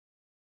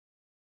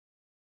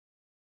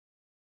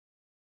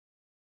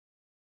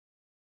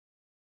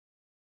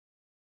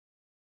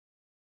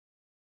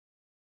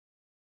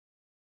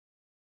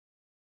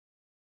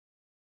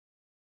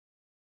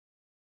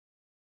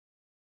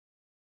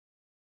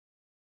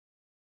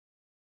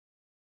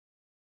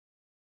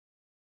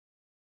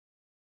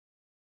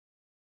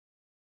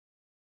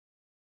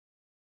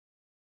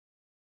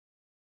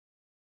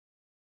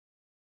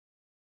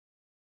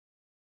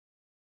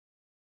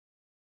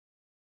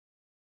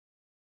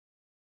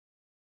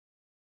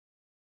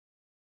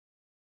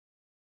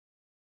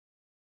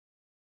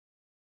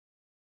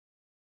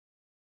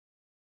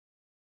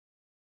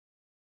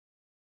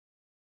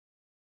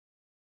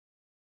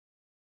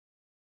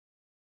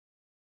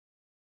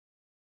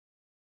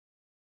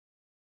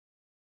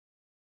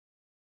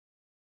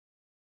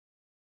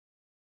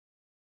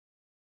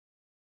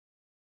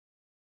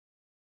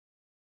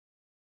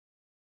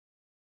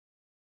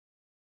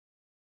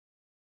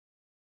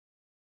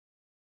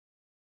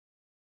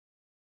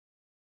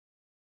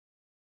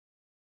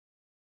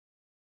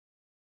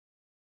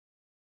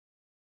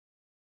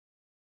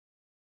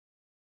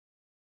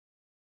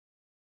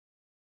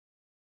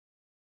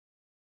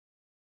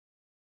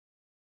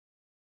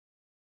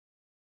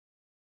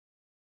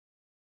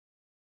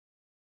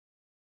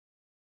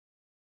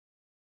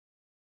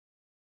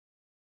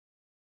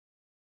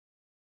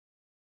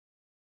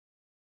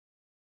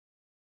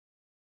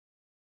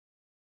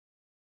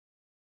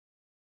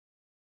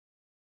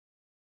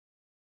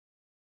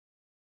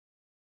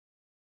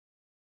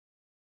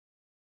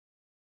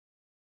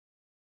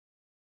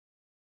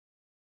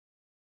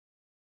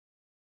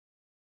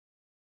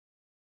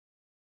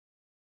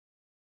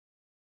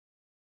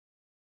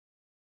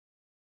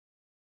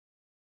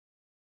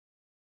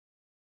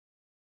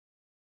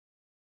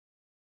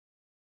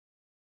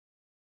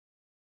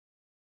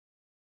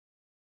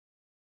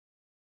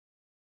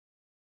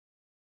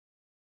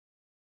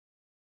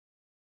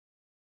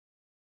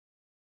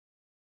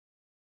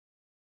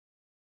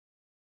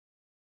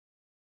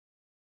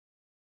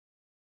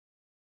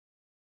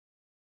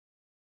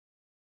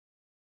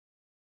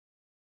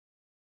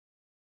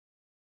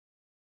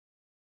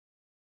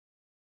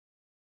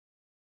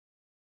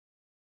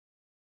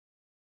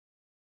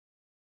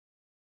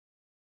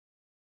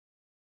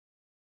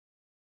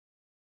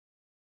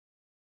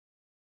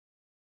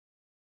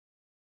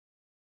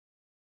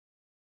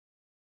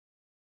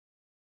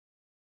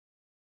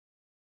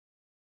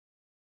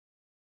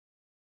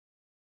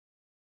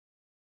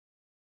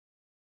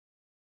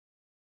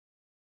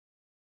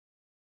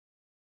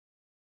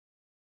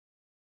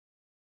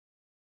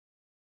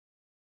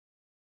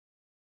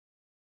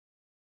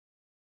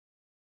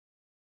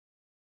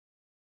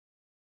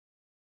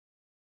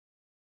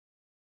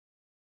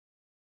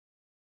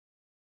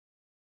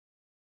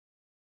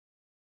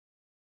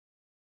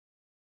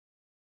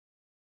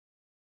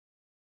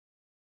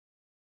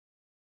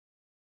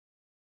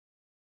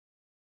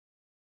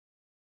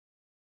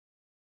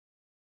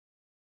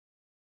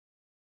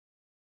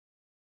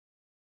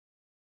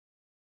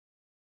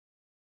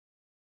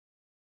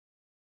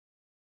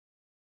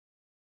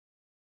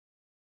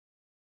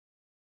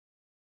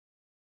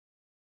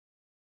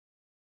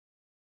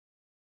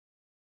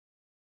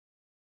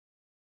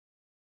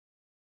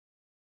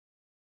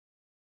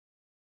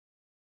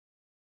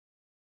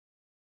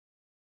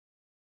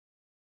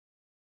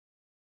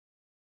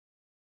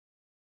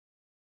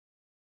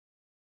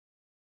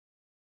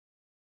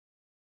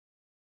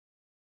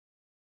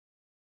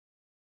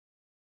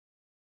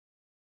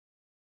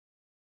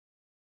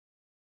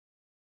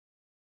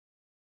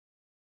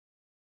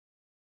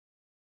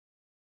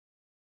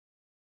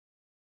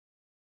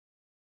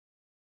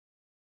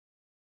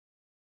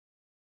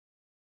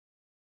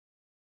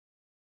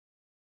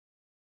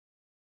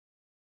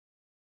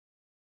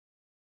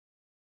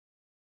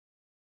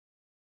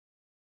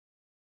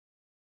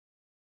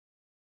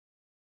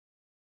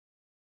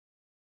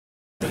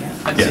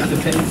Yeah.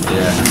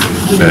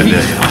 Yeah. Bad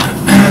day.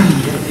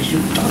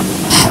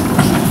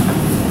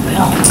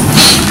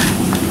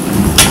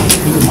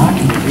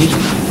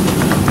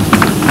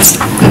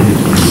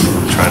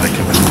 Trying to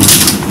come in and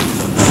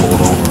pull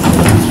it over.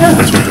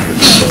 That's what they're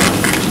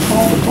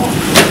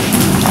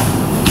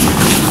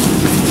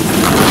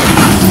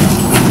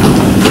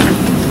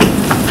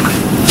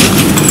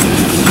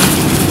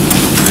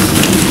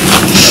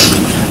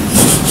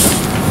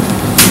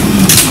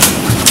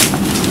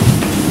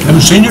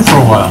Haven't seen you for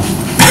a while.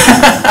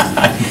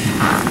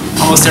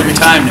 Almost every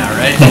time now,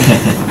 right?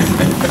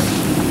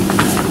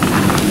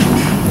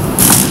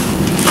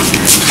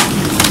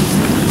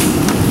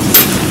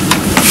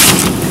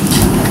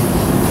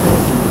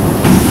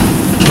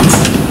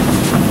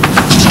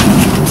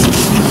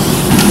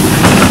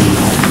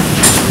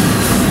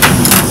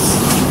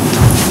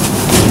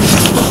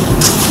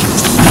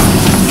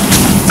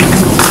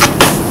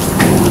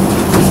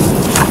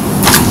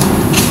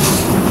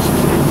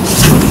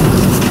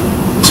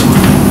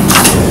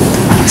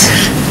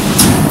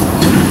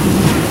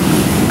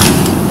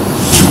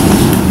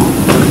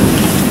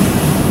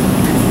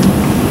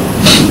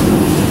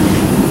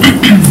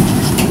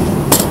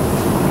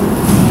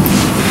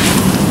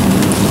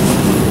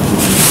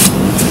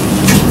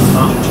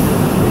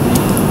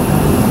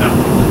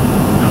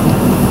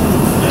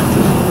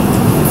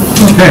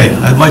 Okay,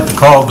 I'd like to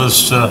call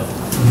this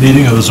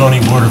meeting of the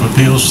Zoning Board of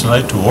Appeals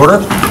tonight to order.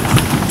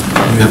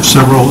 We have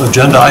several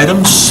agenda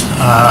items.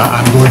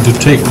 I'm going to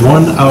take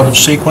one out of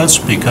sequence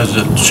because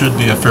it should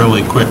be a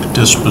fairly quick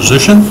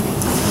disposition.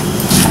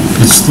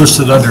 It's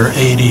listed under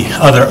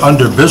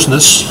under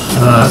business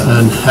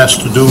and has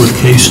to do with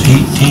case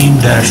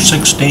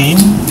 18-16,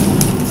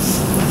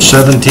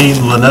 17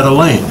 Lynetta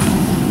Lane,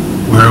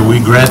 where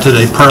we granted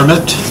a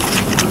permit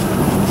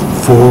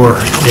for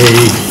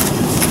a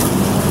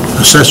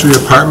accessory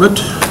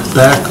apartment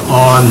back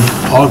on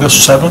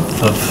August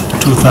 7th of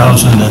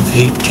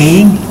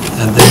 2018,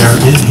 and they are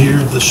in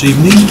here this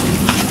evening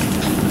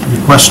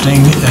requesting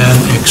an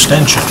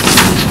extension.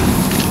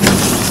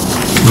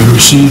 We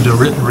received a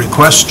written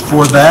request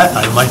for that.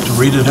 I'd like to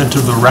read it into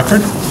the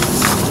record.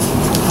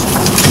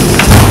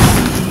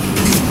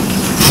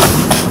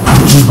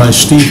 By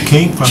Steve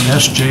King from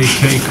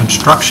SJK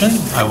Construction.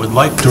 I would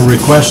like to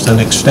request an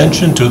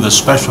extension to the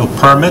special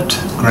permit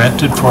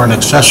granted for an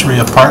accessory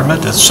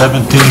apartment at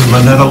 17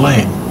 Lynetta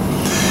Lane.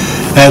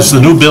 As the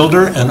new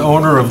builder and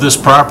owner of this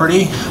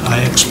property,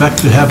 I expect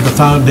to have the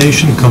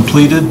foundation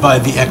completed by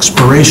the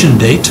expiration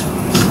date,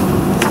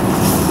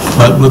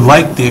 but would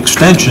like the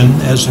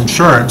extension as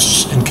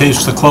insurance in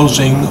case the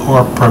closing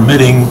or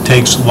permitting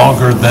takes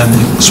longer than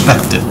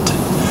expected.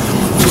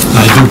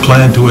 I do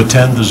plan to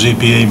attend the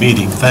ZBA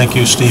meeting. Thank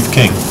you, Steve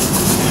King.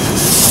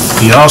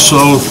 We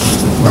also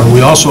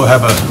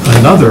have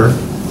another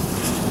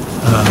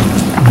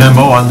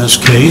memo on this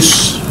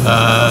case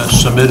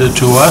submitted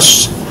to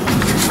us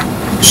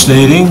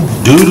stating,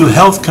 due to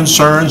health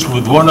concerns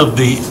with one of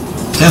the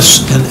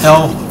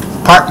S&L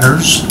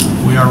partners,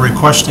 we are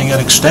requesting an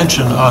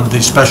extension on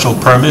the special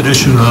permit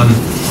issued on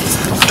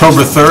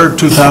October 3rd,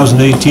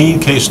 2018,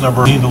 case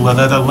number 18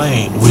 Lynetta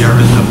Lane. We are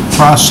in the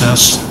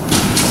process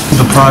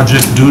the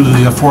project due to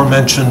the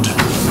aforementioned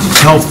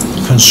health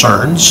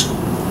concerns.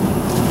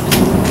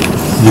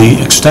 The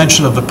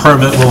extension of the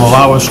permit will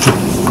allow us to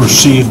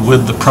proceed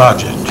with the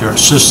project. Your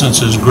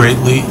assistance is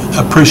greatly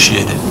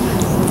appreciated.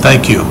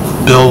 Thank you.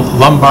 Bill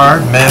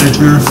Lombard,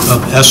 manager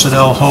of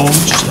S&L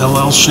Homes,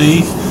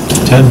 LLC,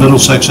 10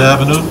 Middlesex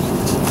Avenue,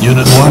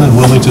 Unit 1 in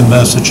Wilmington,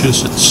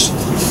 Massachusetts.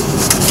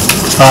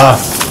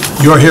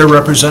 You're here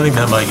representing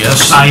them, I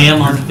guess. I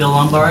am on Bill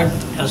Lombard,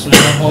 S&L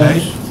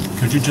Homes. Okay.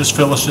 Could you just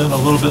fill us in a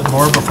little bit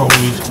more before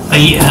we...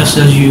 Yes,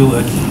 as you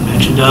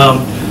mentioned,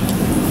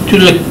 due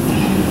to the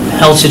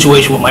health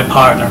situation with my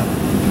partner,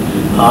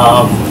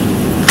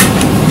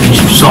 we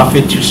saw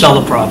fit to sell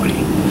the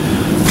property.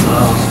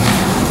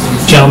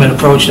 The gentleman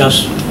approached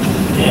us,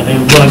 and they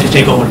were willing to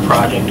take over the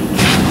project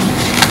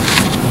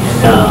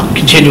and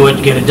continue it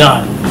and get it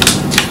done.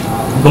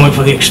 We're going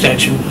for the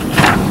extension,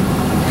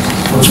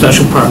 for a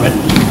special permit.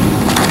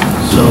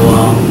 So,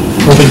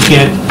 hoping to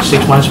get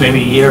 6 months,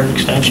 maybe a year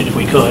extension if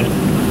we could.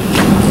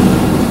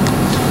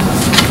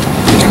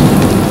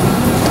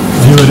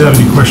 Anybody have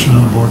any question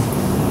on the board?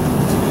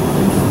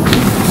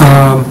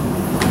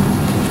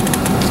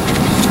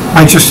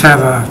 I just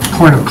have a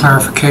point of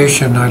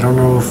clarification. I don't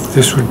know if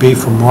this would be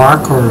for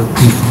Mark or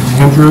be for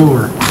Andrew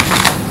or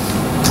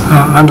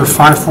under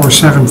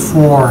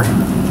 5474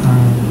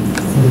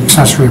 for the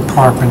accessory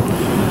apartment.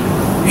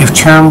 If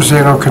terms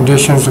and or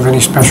conditions of any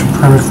special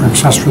permit for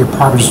accessory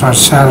apartment is not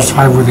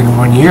satisfied within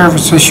 1 year of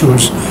its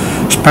issuance,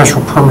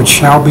 special permit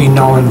shall be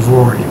null and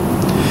void.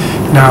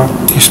 Now,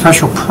 the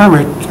special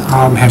permit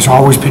has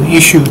always been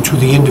issued to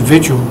the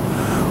individual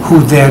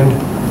who then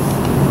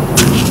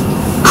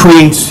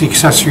creates the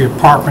accessory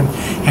apartment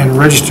and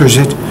registers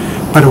it,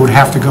 but it would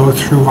have to go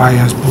through,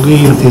 I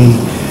believe, the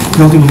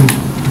building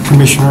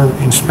commissioner,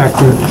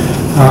 inspector,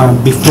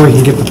 before he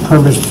can get the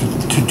permits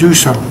to do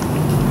so,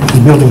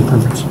 the building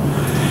permits.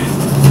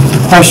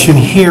 question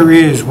here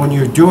is, when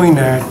you're doing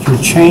that,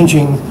 you're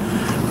changing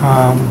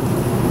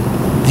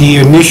the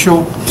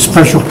initial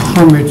special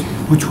permit,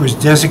 which was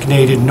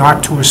designated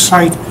not to a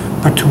site,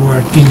 but to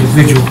an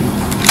individual.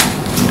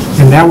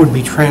 And that would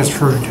be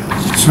transferred.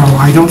 So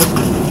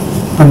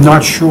I'm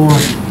not sure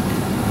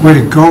where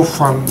to go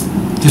from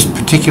this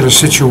particular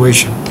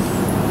situation.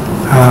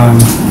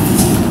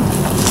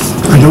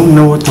 I don't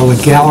know what the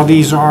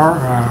legalities are,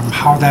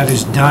 how that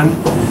is done.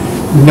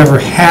 We never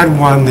had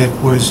one that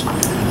was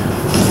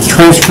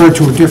transferred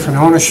to a different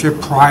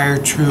ownership prior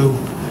to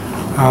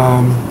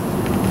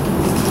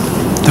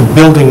the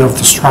building of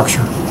the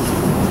structure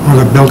or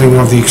the building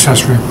of the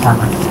accessory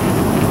apartment.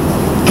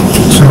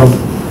 So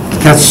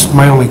that's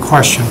my only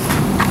question.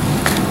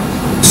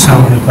 So,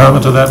 Any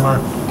comment to that,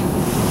 Mark?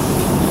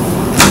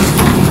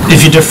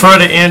 If you defer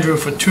to Andrew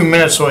for 2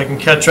 minutes so I can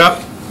catch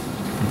up,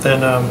 then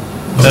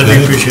that'd be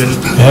Okay. appreciated.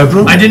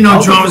 Andrew? I didn't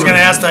know John was going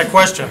to ask that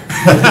question.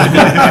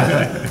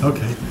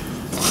 Okay.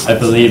 I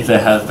believe there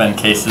have been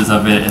cases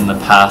of it in the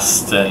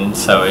past, and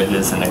so it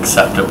is an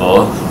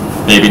acceptable,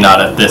 maybe not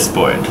at this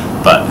board,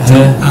 but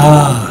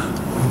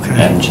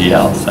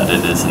MGL said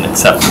it is an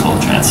acceptable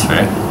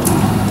transfer.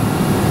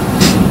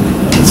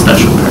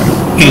 Special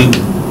permit.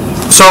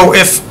 So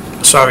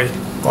sorry,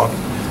 Bob.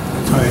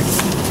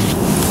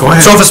 Go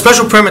ahead. So if a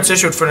special permit's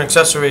issued for an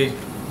accessory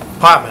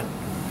apartment,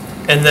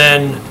 and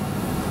then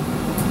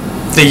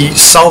they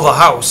sell the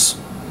house,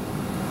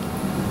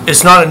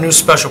 it's not a new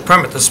special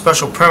permit. The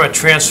special permit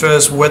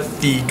transfers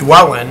with the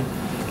dwelling,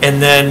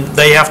 and then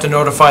they have to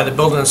notify the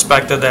building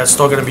inspector that it's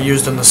still going to be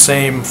used in the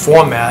same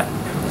format,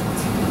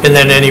 and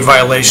then any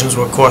violations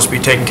will, of course, be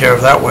taken care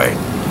of that way.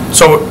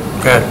 So, go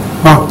ahead.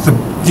 well,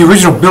 the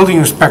original building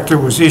inspector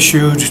was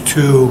issued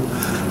to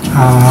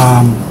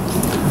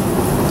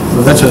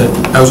Well, that's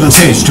I was gonna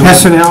say, it's too.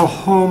 S&L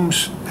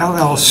Homes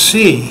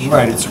LLC.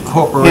 Right, it's a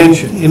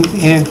corporation.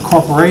 And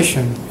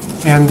corporation,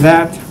 and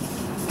that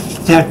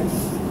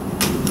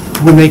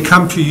when they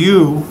come to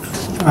you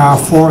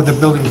for the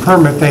building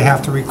permit, they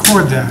have to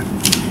record that.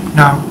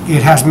 Now,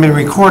 it hasn't been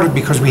recorded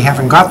because we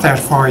haven't got that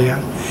far yet,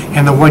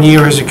 and the 1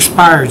 year has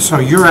expired, so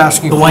you're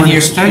asking The for 1 an year,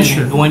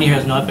 extension. the 1 year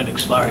has not been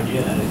expired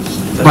yet.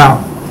 Well,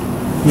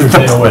 You're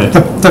taking away.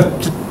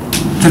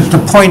 the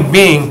point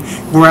being,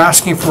 we're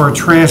asking for a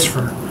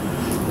transfer.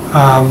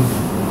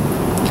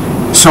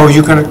 So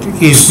you're gonna,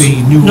 is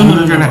the new No, no,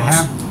 owner no, gonna no.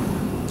 have?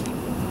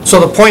 So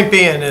the point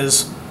being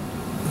is,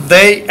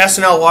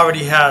 S&L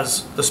already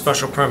has the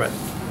special permit.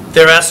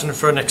 They're asking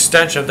for an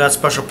extension of that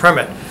special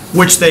permit,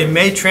 which they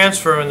may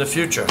transfer in the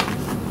future.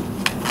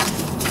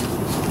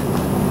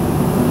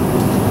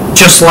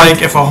 Just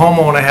like if a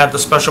homeowner had the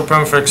special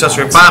permit for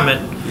accessory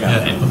apartment,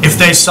 if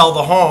they sell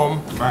the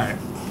home, Right.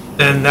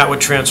 then that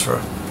would transfer.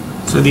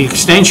 So the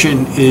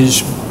extension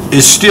is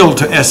still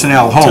to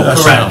S&L Homes. To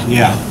S&L. Correct.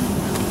 Yeah.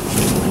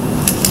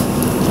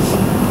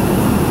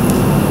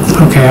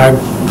 Okay,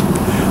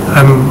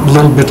 I'm a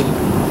little bit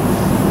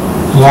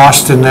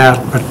lost in that,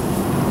 but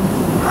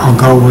I'll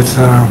go with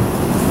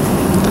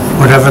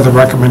whatever the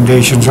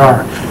recommendations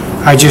are.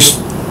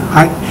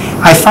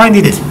 I find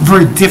it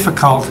very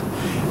difficult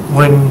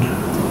when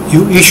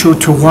you issue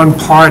to one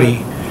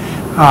party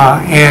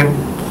and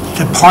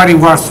the party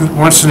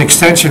wants an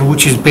extension,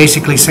 which is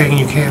basically saying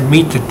you can't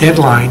meet the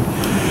deadline,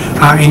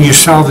 and you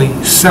sell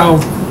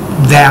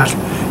that.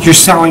 You're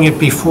selling it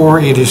before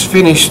it is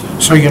finished,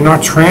 so you're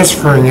not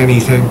transferring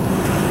anything.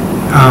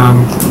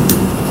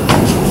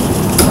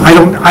 I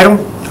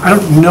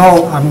don't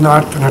know, I'm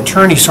not an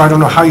attorney, so I don't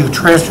know how you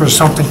transfer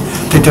something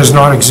that does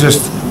not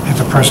exist at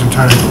the present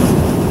time.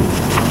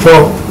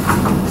 Well,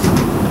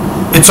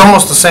 it's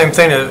almost the same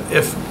thing.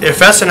 If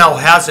S&L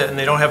has it and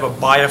they don't have a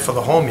buyer for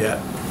the home yet,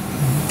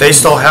 they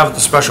still have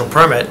the special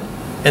permit,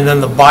 and then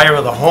the buyer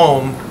of the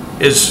home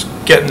is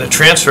getting the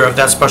transfer of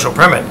that special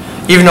permit,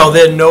 even though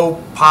they're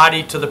no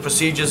party to the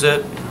procedures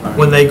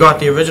when they got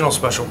the original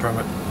special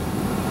permit.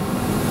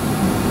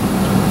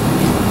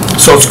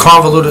 So it's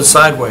convoluted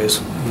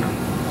sideways.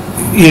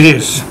 It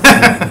is.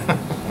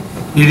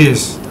 It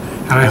is.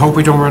 And I hope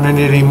we don't run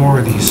into any more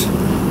of these.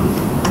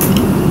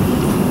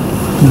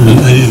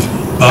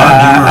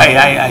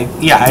 I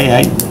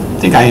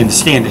think I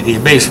understand it here.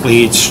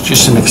 Basically, it's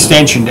just an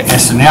extension to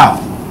S&L.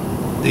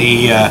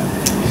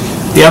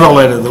 The other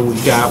letter that we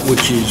got,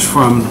 which is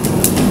from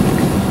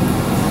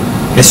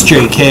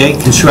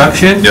SJK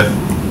Construction. Yeah.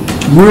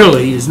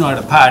 Really is not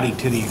a party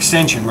to the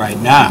extension right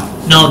now.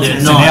 No, they're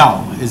It's not.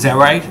 S&L, is that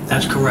right?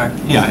 That's correct.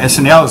 Yeah,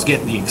 S&L is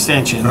getting the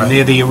extension, and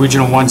they're the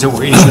original ones that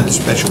were issued the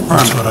special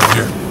That's permit. what I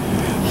hear.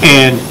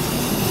 And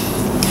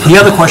the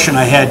other question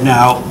I had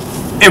now,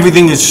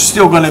 everything is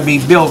still going to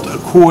be built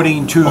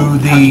according to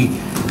the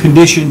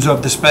conditions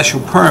of the special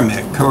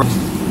permit, correct?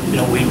 You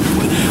know,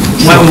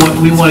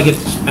 we want to get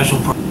the special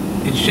permit.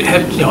 It should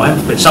have, you know,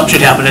 but something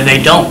should happen and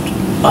they don't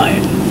buy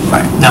it.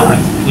 Right. No,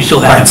 we still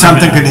have. Right,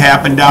 something could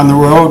happen down the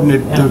road,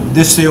 and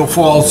this sale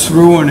falls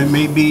through, and it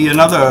may be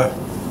another.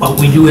 But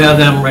we do have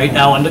them right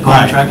now under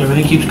contract,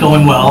 everything keeps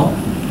going well,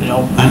 you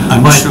know.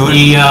 Understood. But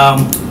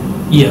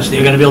yes,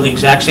 they're gonna build the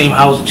exact same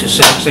house, just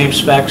same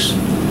specs.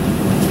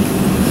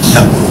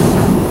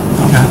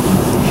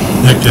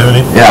 Nick, do you have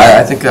any? Yeah,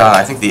 I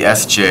think the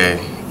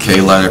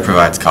SJK letter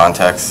provides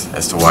context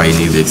as to why you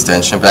need the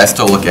extension, but I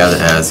still look at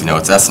it as,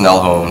 it's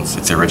SNL Homes,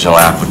 it's the original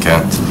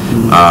applicant.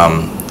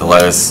 The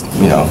letters,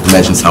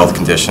 mentions health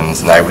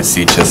conditions, and I would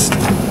see just,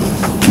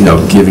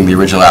 giving the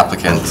original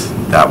applicant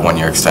that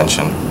 1-year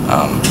extension.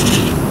 I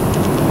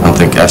don't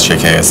think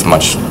SJK has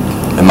much,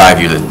 in my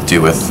view, to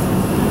do with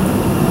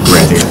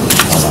granting it.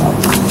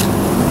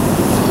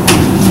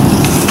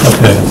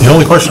 Okay, the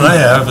only question I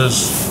have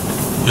is,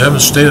 you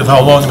haven't stated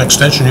how long an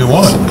extension you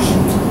want.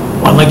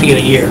 Well, I'd like to get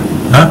a year.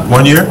 Huh?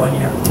 1 year? 1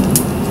 year.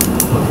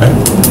 Okay.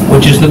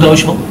 Which is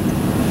negotiable.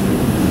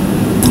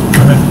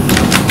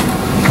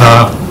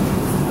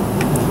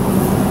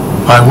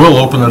 I will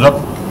open it up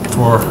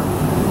for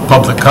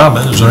public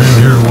comment. Is there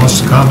anyone here who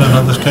wants to comment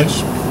on this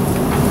case?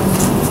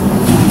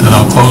 Then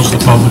I'll close the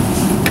public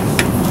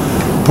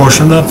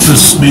portion of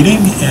this meeting,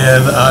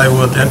 and I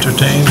would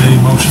entertain a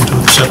motion to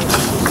accept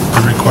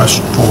the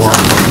request for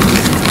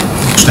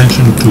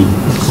extension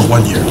for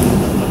 1 year.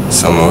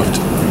 So moved.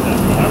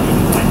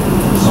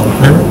 All in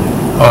favor?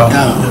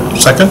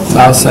 Second?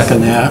 I'll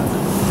second that.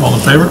 All in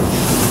favor?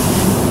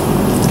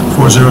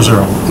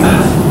 400.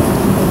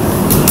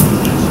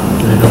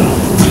 There you go.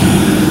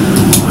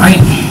 All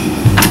right.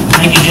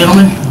 Thank you,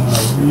 gentlemen.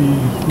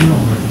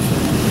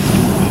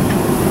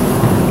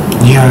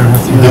 Yeah,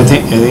 I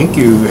think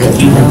you had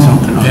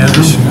something on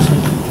Andrew? this.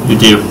 You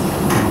do.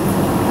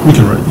 We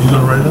can write, you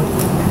gonna write it up?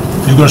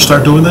 You gonna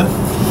start doing that?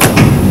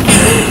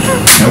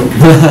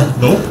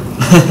 Nope.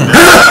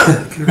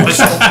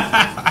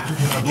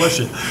 Bless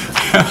you.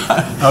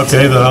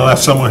 Okay, then I'll have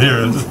someone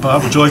here.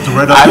 Bob, would you like to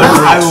write up? I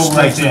that will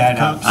write extensive- that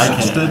up.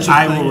 extensive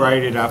I thing? will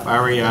write it up.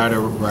 Ariana,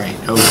 right,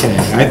 okay.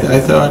 I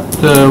thought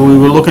we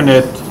were looking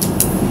at,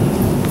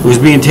 it was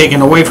being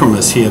taken away from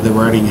us here, the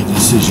writing of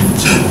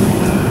decisions.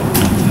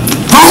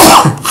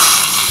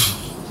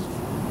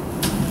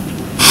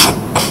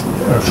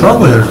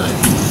 Trouble here.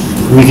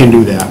 We can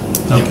do that.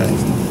 Okay.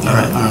 All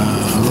right.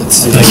 Let's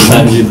see. I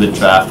send you the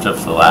draft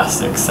of the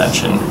last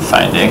extension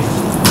finding.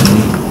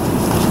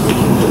 We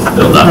can just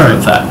build up Alright.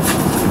 with that.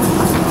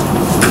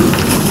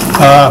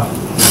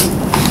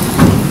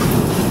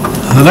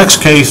 The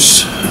next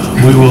case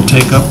we will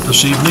take up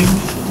this evening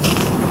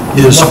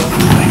is... All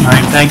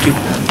right, thank you.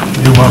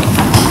 You're welcome.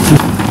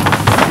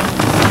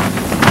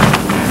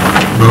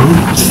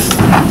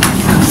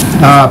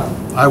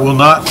 I will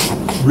not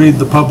read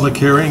the public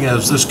hearing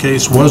as this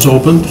case was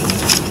opened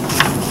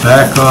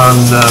back on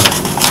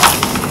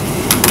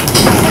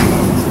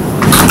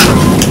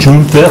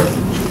June 5th.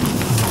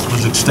 It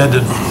was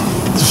extended,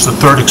 this is the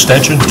third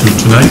extension to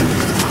tonight.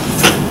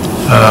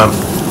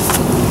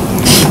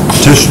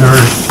 Petitioner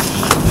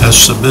has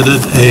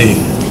submitted a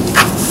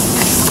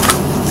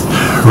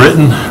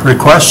written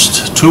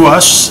request to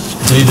us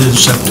dated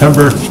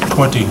September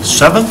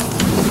 27th.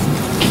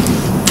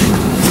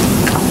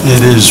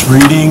 It is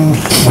reading,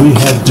 we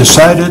have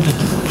decided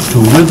to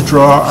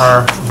withdraw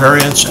our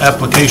variance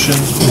application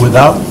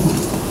without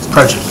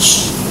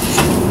prejudice.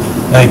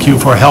 Thank you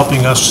for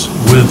helping us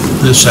with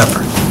this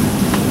effort.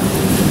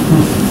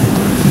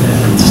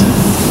 And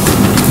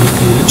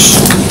it is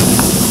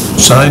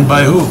signed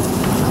by who?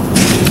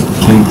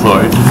 Kim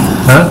Floyd.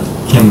 Huh?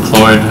 Kim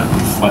Floyd,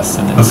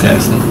 Weston and Okay.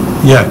 Sampson.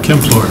 Yeah, Kim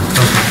Floyd.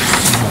 Okay.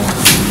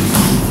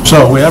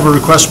 So we have a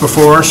request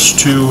before us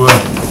to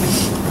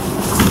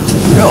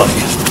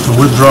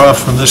withdraw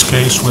from this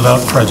case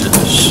without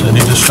prejudice.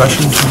 Any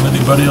discussion from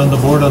anybody on the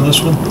board on this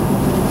one?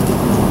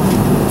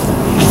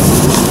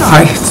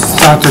 I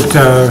thought that,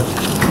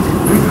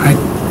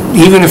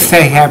 even if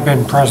they have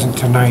been present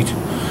tonight,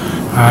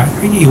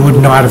 you would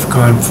not have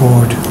gone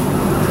forward.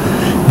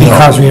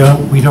 Because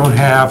we don't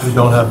have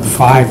the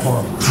five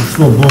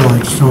full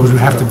boards, so it would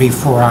have to be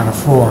 4 out of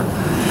 4,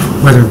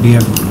 whether it be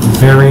a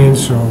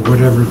variance or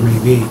whatever it may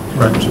be.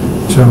 Right.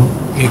 So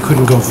it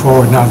couldn't go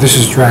forward. Now, this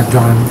is dragged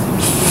on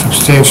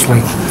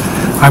substantially.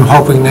 I'm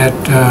hoping that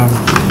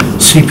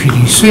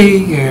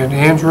CPDC and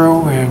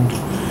Andrew and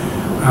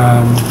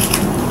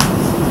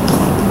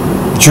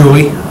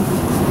Julie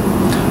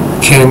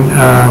can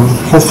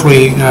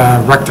hopefully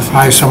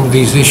rectify some of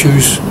these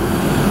issues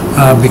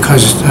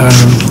because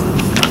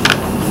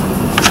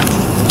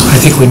I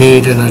think we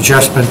need an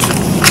adjustment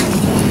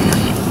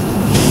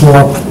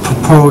or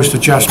proposed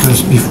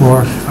adjustments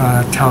before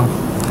town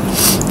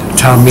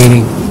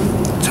meeting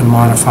to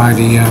modify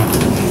the,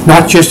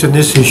 not just in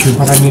this issue,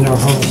 but I mean our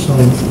whole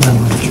zoning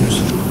bylaw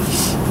issues.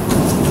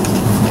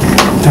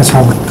 That's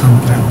how it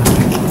comes down.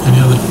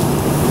 Any other?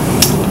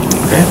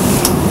 Okay.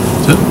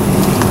 That's it?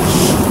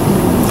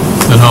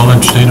 Then I'll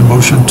entertain a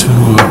motion to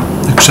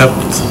accept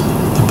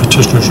the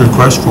petitioner's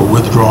request for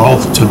withdrawal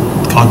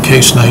on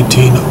case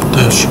 19-09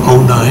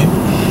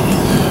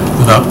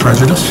 without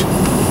prejudice.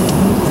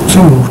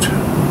 So moved.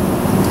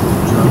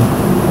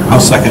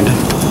 I'll second it.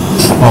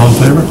 All in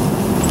favor?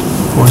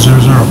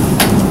 400.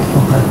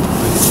 Okay.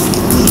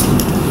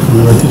 Can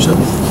we write these up?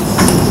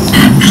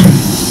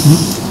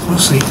 We'll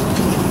see.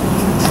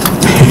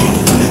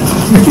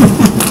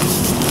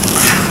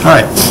 All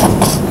right.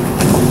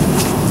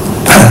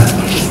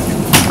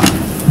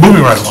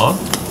 Moving right along,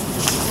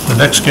 the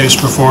next case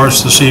before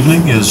us this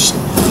evening is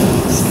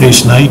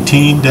case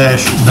 19-19,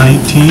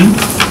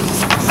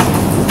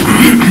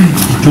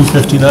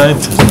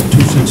 259 to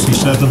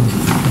 267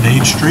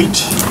 Main Street.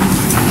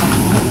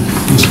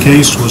 This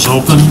case was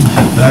opened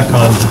back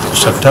on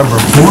September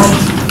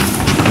 4th,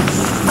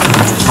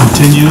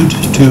 continued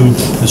to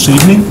this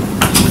evening.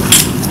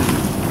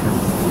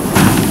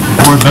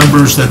 Board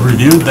members that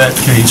reviewed that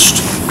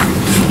case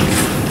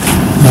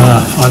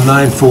on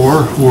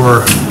 9/4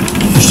 were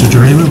Mr.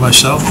 Jarima,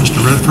 myself, Mr.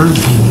 Redford,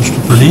 and Mr.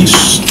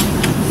 Bernice.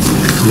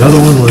 The other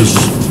one was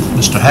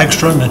Mr.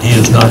 Hagstrom, and he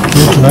is not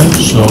here tonight,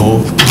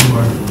 so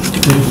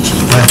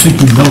I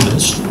think you know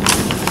this.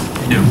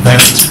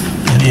 That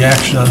any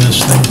action on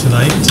this thing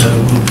tonight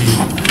will be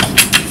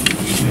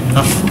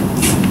enough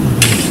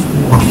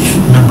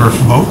member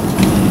vote.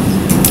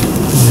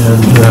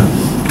 And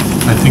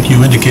I think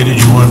you indicated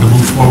you wanted to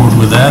move forward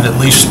with that, at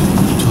least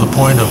to the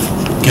point of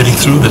getting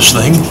through this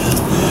thing.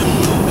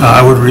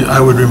 I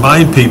would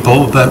remind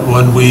people that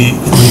when we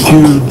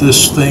reviewed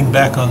this thing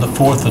back on the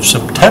 4th of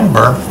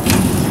September,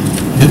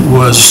 it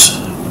was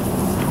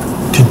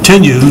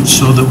continued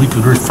so that we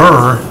could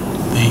refer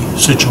the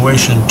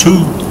situation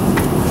to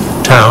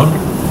town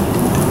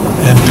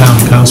and town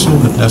council,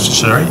 if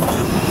necessary,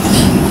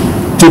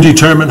 to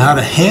determine how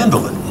to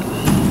handle it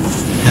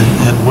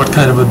and what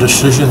kind of a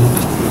decision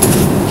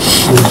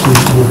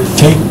would it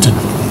take to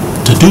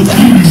do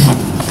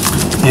that.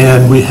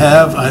 And we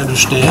have, I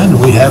understand,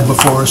 we have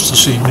before us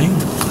this evening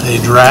a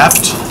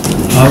draft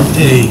of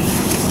a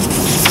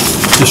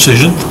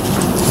decision,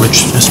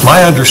 which is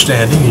my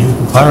understanding, and you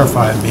can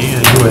clarify me,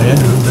 and you and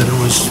Andrew, that it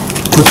was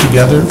put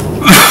together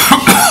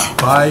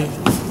by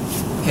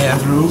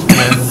Andrew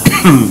and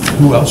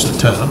who else in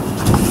town?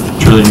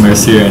 Julie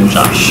Mercier and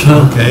Josh.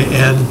 Okay,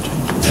 and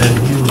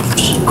you,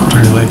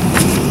 clearly.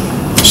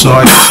 So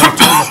I guess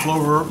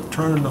I'll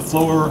turn the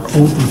floor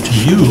over to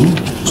you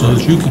so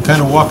that you can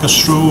kind of walk us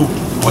through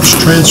what's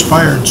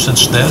transpired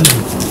since then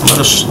and let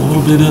us a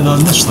little bit in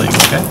on this thing,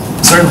 okay?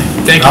 Certainly.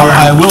 Thank you.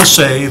 I will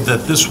say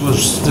that this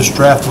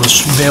draft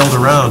was mailed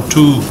around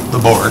to the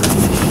board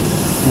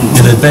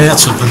in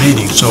advance of the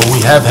meeting, so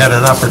we have had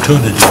an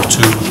opportunity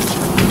to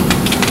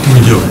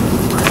review it,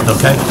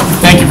 okay?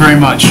 Thank you very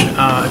much.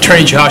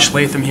 Attorney Josh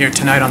Latham here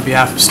tonight on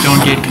behalf of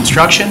Stonegate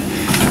Construction.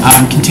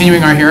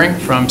 Continuing our hearing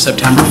from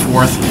September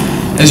 4th.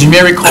 As you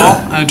may recall,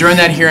 during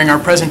that hearing, our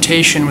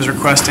presentation was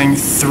requesting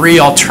 3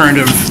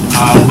 alternative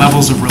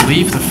levels of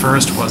relief. The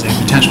first was a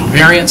potential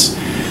variance,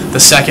 the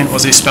second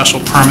was a special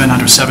permit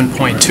under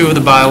 7.2 of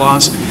the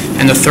bylaws,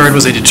 and the third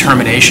was a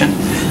determination.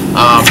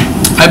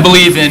 I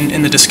believe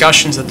in the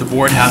discussions that the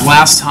board had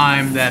last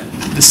time that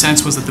the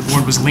sense was that the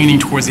board was leaning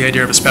towards the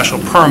idea of a special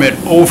permit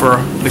over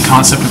the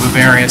concept of a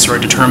variance or a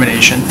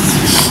determination.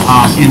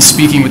 In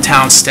speaking with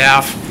town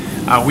staff,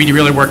 we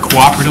really worked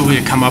cooperatively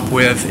to come up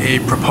with a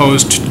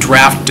proposed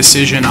draft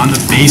decision on the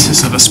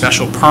basis of a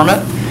special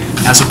permit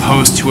as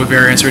opposed to a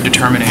variance or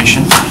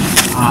determination.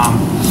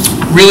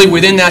 Really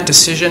within that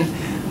decision,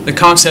 the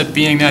concept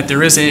being that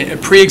there is a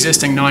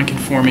pre-existing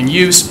non-conforming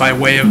use by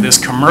way of this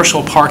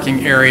commercial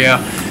parking area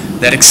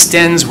that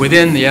extends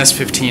within the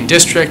S15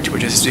 district,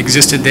 which has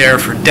existed there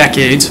for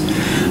decades.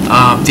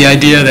 The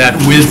idea that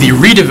with the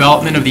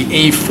redevelopment of the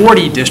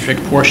A40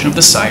 district portion of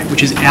the site,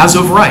 which is as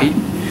of right,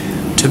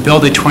 to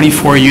build a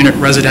 24-unit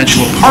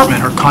residential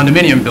apartment or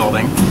condominium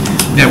building,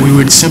 that we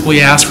would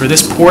simply ask for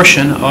this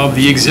portion of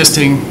the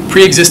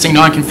pre-existing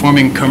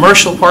non-conforming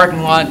commercial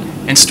parking lot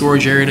and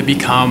storage area to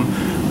become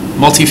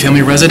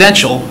multifamily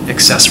residential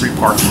accessory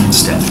parking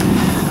instead.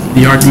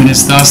 The argument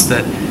is thus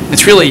that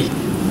it's really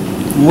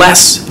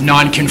less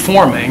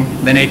non-conforming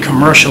than a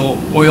commercial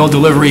oil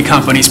delivery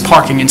company's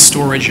parking and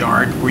storage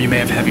yard where you may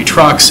have heavy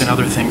trucks and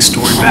other things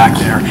stored back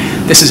there.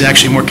 This is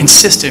actually more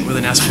consistent with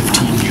an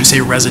S15 use,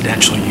 a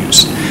residential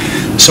use.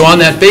 So on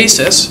that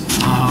basis,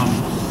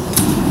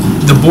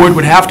 the board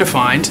would have to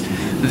find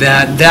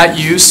that that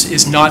use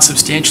is not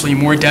substantially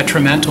more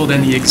detrimental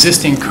than the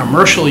existing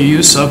commercial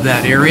use of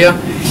that area,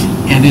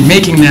 and in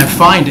making that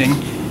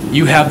finding,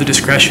 you have the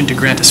discretion to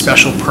grant a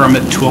special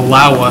permit to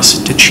allow us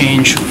to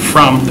change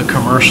from the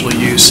commercial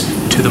use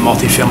to the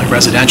multifamily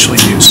residential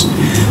use.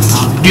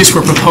 The use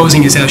we're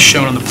proposing is as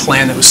shown on the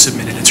plan that was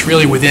submitted. It's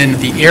really within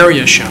the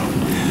area shown.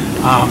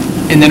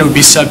 And then it would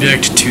be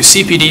subject to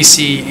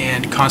CPDC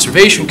and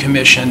Conservation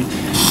Commission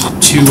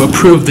to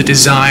approve the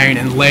design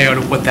and layout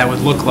of what that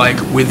would look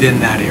like within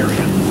that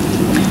area.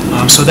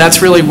 So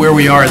that's really where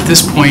we are at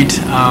this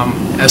point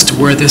as to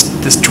where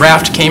this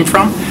draft came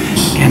from.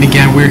 And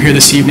again, we're here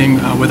this evening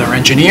with our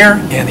engineer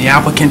and the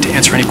applicant to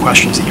answer any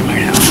questions that you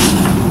might have.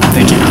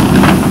 Thank you.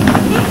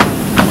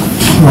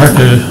 Mark,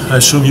 I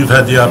assume you've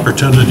had the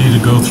opportunity to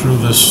go through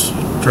this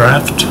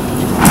draft?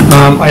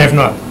 I have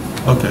not.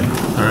 Okay,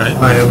 all right.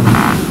 I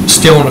am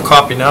stealing a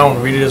copy now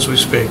and read it as we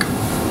speak.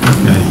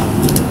 Okay.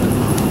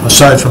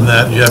 Aside from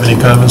that, do you have any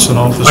comments at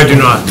all? I do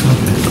not.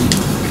 Okay.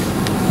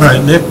 All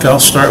right, Nick, I'll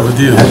start with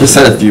you. I just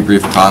had a few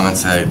brief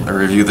comments. I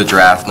reviewed the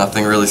draft.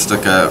 Nothing really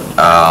stuck out.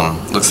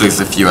 Looks like there's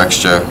a few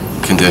extra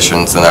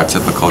conditions than our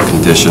typical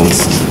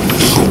conditions.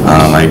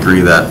 I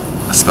agree that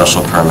a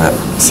special permit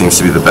seems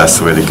to be the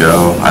best way to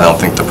go. I don't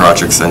think the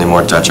project's any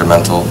more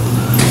detrimental,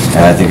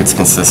 and I think it's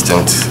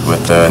consistent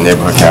with the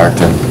neighborhood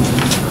character.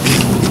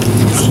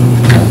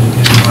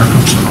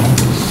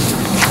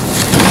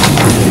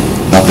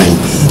 Nothing.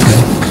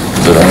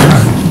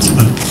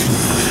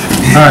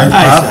 All right,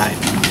 Bob?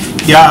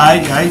 Yeah,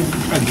 I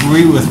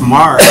agree with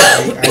Mark.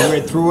 I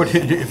read through it,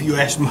 and if you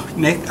ask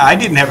Nick, I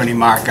didn't have any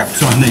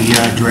markups on the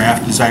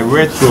draft as I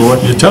read through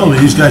it. You're telling me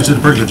these guys did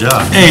a pretty good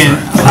job. And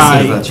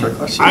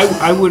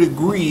I would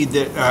agree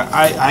that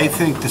I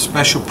think the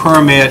special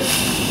permit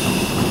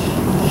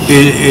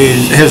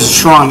has a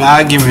strong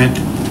argument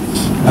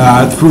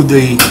through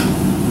the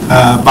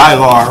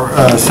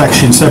bylaw,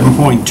 section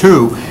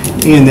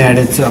 7.2, in that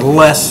it's a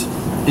less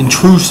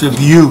intrusive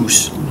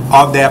use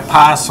of that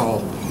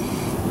parcel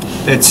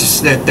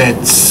that's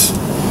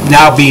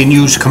now being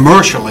used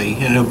commercially,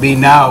 and it'll be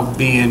now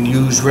being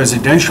used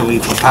residentially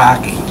for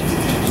parking.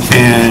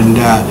 And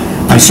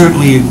I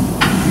certainly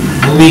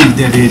believe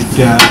that it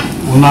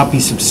will not be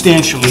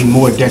substantially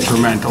more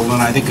detrimental,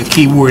 and I think a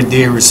key word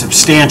there is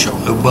substantial.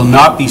 It will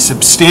not be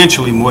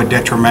substantially more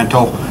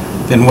detrimental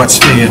than what's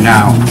there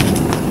now.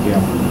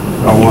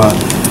 So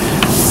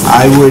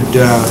I would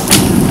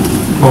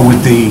go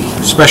with the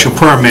special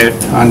permit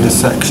under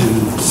section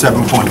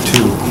 7.2.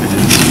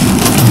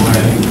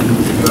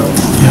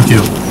 Thank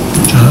you.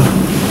 John?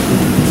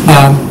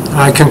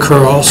 I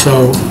concur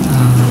also,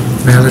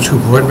 the other two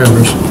board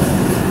members.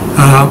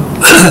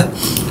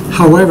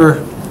 However,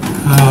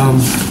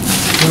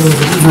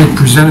 when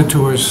presented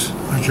to us,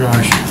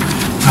 Josh,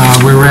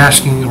 we were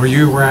asking, or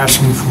you were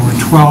asking for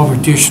 12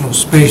 additional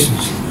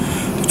spaces.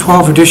 The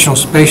 12 additional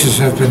spaces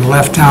have been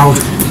left out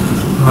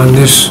on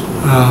this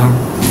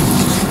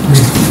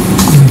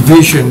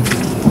revision,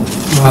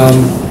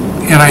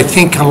 and I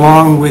think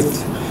along with,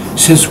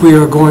 since we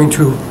are going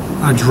to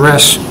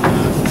address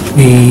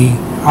the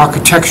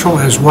architectural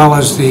as well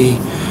as the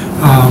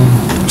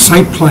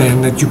site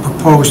plan that you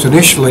proposed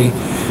initially,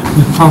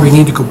 we probably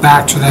need to go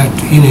back to that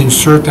and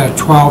insert that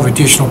 12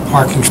 additional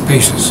parking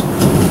spaces.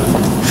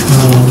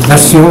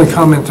 That's the only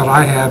comment that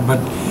I had, but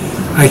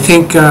I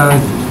think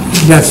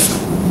that's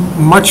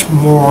much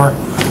more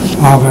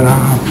of an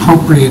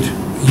appropriate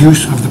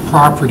use of the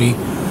property,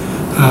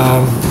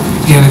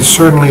 and it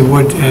certainly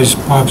would, as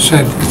Bob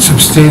said,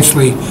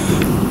 substantially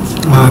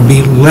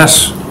be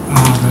less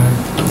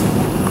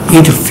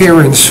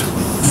interference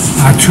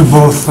to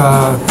both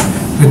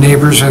the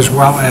neighbors as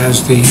well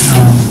as the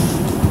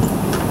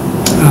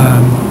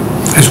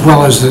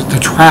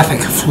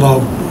traffic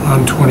flow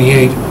on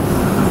 28.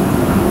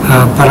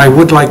 But I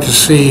would like to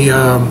see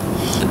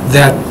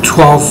that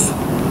 12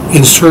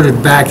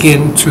 inserted back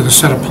into the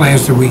set of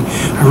plans that we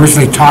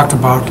originally talked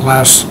about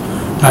last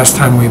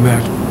time we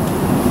met.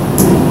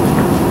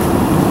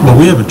 Well,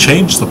 we haven't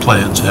changed the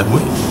plans, have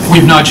we?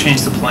 We've not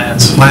changed the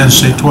plans. The plans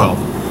say 12.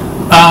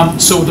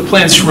 So the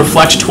plans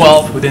reflect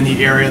 12 within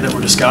the area that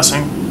we're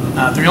discussing.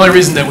 The only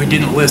reason that we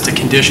didn't list a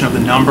condition of the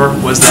number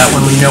was that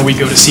when we know we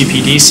go to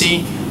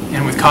CPDC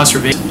and with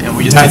conservation, and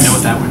we just didn't know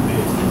what that would be.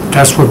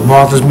 That's what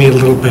bothers me a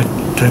little bit.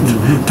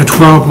 The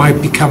 12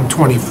 might become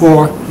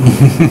 24,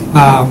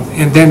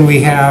 and then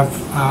we have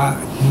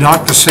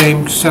not the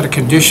same set of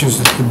conditions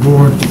that the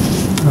board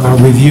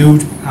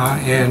reviewed,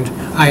 and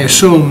I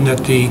assume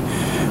that the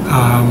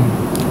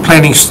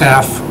planning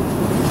staff,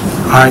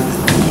 I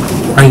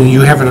mean,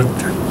 you haven't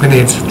been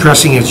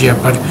addressing it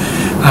yet, but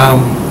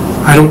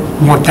I don't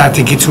want that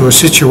to get to a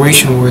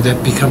situation where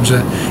that becomes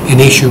an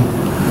issue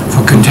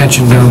for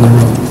contention down the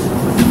road.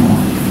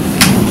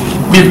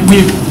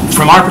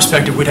 From our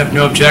perspective, we'd have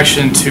no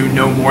objection to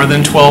no more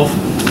than 12.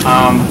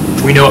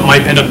 We know it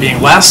might end up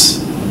being less,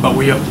 but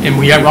we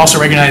also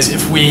recognize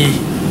if we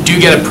do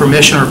get a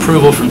permission or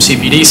approval from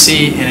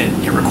CPDC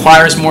and it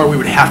requires more, we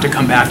would have to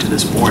come back to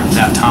this board at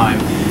that time.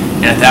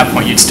 And at that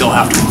point, you'd still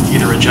have to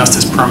either adjust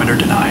this permit or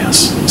deny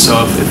us.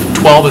 So if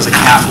 12 as a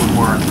cap would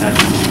work, that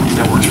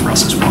works for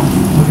us as well.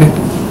 Okay.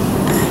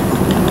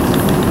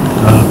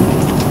 I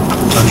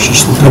was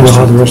just I don't know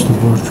how the rest of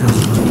the board feels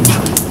about it.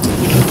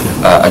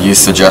 Are you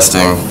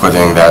suggesting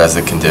putting that as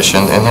a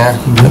condition in there,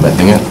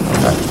 amending it?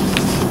 Okay.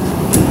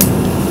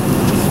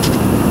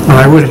 Well,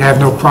 I would have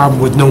no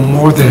problem with no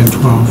more than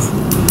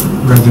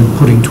 12, rather than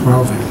putting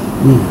 12 in.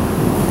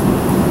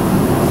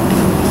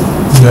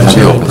 I'd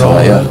be open to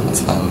that, yeah,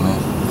 that's fine with me.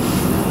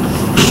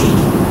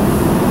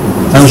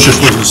 I was just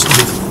looking to see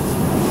if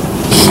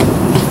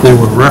they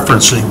were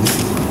referencing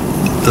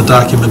the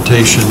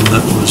documentation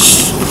that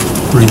was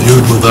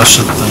reviewed with us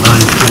at the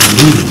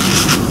 9/3 meeting.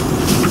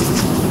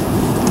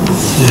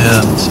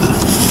 And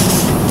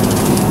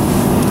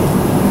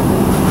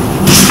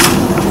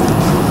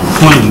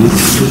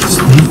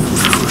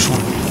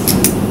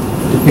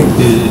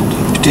The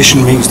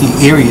petition makes the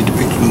area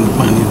depicted in the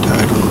plan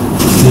entitled.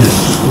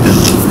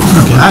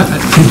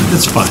 okay,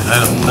 that's fine. I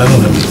don't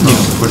have any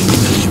problem putting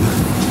it in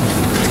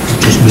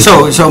either.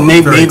 So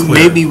very clear.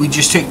 maybe we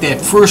just take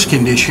that first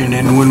condition,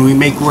 and when we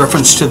make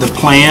reference to the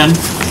plan,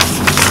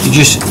 you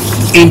just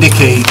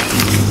indicate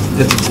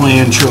that the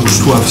plan shows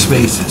 12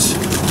 spaces.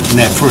 in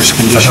that first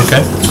condition.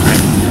 Okay.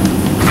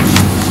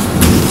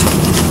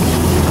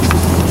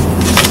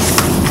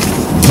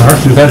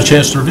 Mark, you've had a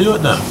chance to review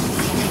it now.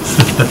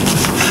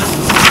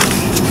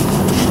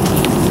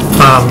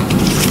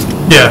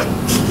 Yeah.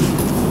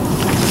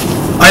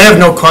 I have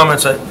no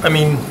comments. I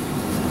mean,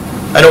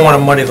 I don't want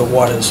to muddy the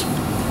waters.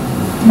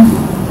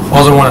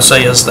 All I want to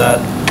say is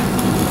that,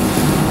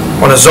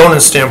 on a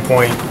zoning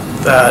standpoint,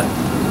 that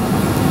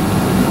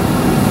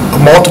a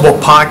multiple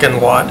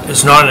parking lot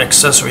is not an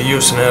accessory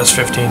use in an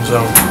S15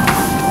 zone.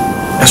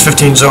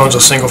 S15 zones are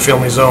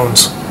single-family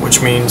zones,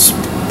 which means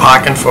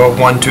parking for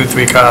 1, 2,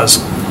 3 cars.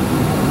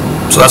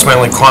 So that's my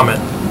only comment.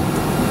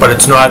 But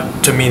it's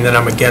not to mean that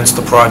I'm against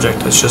the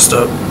project. It's just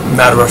a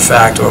matter of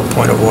fact or a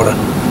point of order.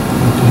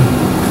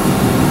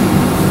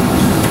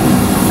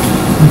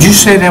 Would you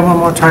say that one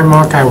more time,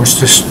 Mark? I was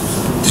just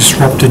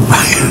disrupted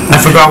by I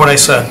forgot what I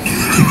said.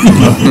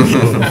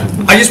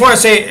 I just want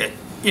to say,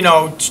 you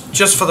know,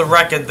 just for the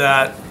record,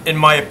 that, in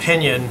my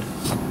opinion,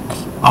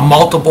 a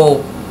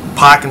multiple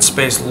parking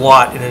space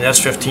lot in an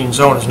S15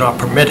 zone is not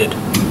permitted.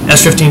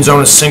 S15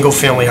 zone is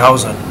single-family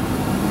housing.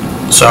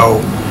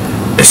 So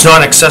it's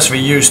not an accessory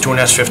use to an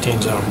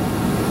S15 zone.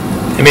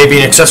 It may be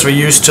an accessory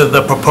use to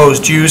the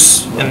proposed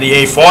use in the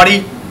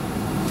A40,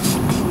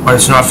 but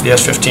it's not for the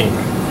S15.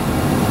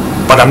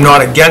 But I'm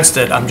not against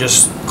it, I'm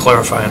just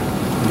clarifying.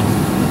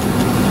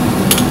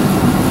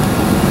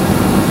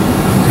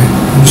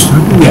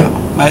 Yeah,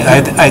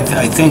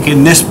 I think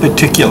in this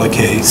particular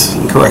case,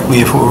 correct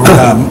me if we're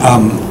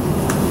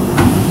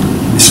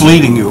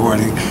misleading you or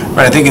anything,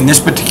 but I think in this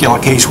particular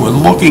case, we're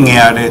looking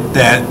at it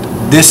that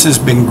this has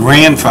been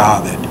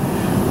grandfathered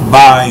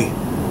by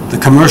the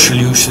commercial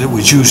use that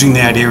was using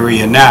that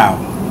area now.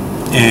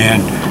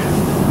 And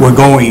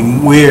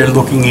we're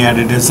looking at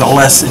it as a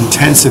less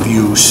intensive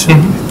use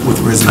with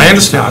residential. I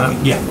understand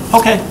parking. Yeah,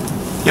 okay,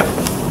 yep.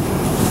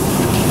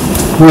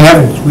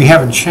 We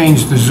haven't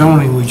changed the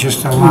zoning, we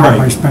just allowed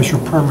by special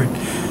permit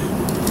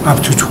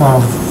up to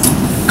 12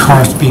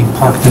 cars being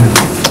parked in it.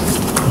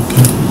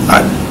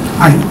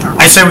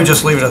 I say we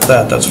just leave it at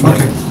that, that's fine.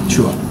 Okay.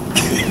 Sure.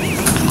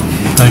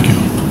 Thank you.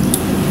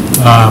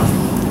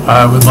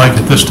 I would like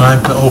at this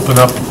time to open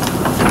up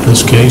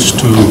this case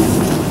to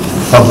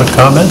public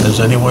comment. Does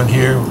anyone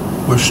here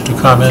wish to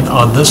comment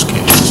on this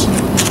case?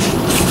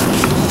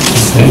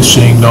 Okay,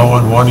 seeing no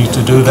one wanting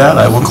to do that,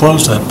 I will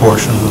close that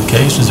portion of the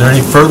case. Is there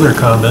any further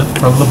comment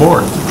from the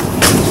board?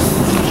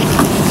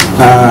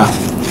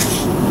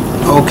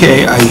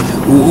 Okay,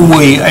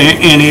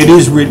 and it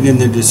is written in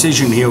the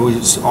decision here,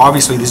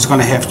 obviously this is going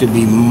to have to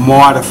be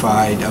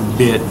modified a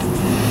bit,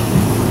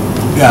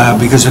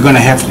 because they're going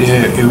to have to,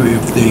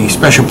 if the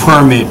special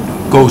permit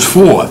goes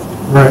forth,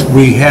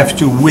 we have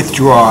to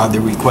withdraw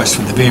the request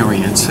for the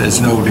variance, as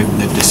noted in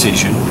the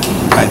decision.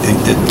 I think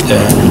that...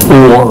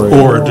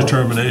 Or a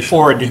determination.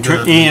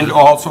 And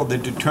also the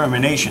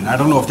determination. I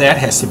don't know if that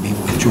has to be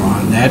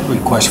withdrawn, that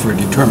request for a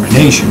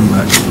determination,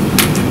 but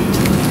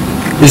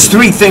there's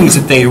 3 things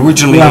that they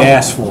originally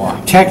asked for.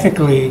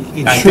 Technically,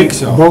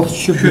 both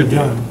should be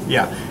done.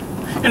 Yeah.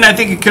 And I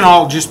think it can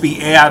all just be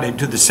added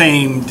to the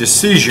same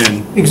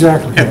decision.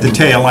 Exactly. At the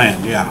tail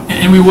end, yeah.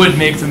 And we would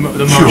make the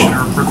motion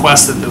or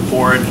request that the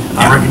board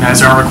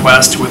recognize our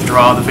request to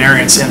withdraw the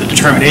variance and the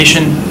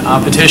determination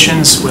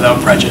petitions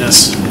without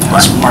prejudice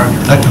as part of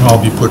your... That can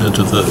all be put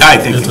into the... I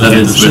think That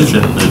is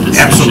within the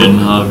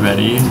decision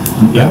already.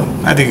 Yeah,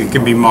 I think it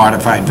can be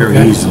modified very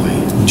easily.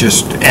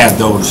 Just add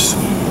those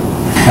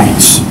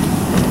points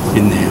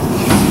in there.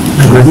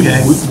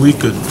 Okay. We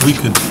could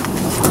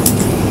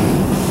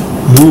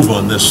move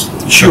on this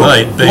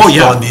tonight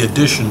based on the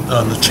addition,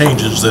 on the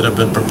changes that have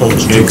been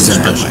proposed to the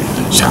special.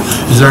 So,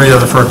 is there any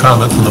other further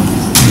comment from the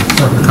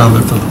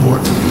board?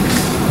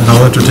 And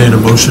I'll entertain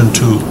a motion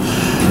to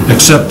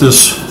accept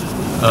this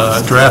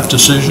draft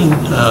decision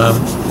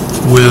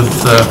with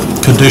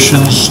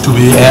conditions to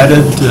be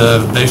added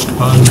based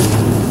upon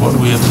what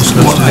we have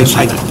discussed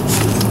tonight.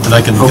 And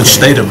I can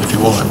state them if you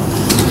want.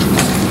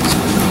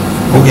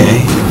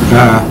 Okay.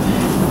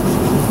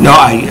 No,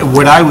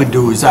 what I would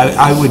do is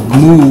I would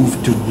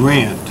move to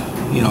grant,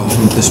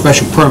 the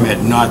special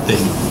permit, not the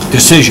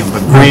decision,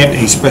 but grant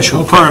a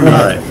special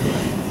permit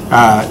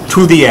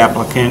to the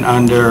applicant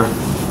under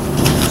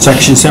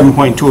Section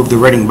 7.2 of the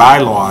Reading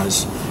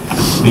bylaws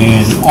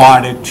in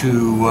order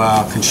to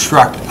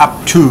construct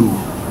up to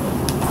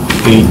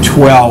a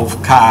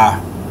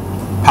 12-car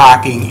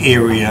parking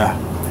area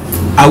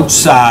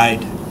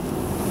outside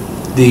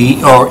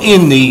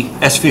in the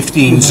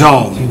S15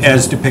 zone,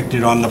 as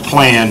depicted on the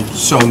plan,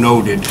 so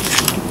noted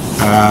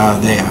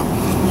there.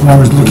 I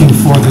was looking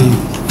for the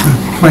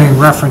plan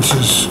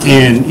references.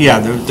 And, yeah,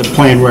 the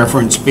plan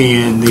reference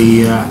being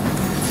the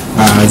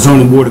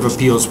Zoning Board of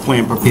Appeals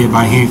plan prepared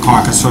by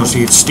Hancock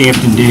Associates,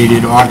 stamped and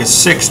dated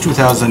August 6,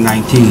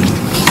 2019,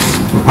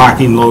 for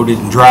parking loaded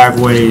in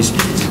driveways,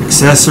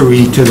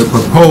 accessory to the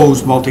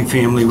proposed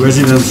multifamily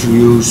residential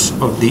use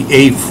of the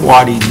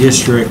A40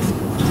 district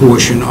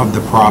portion of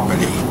the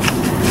property.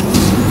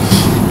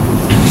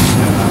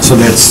 So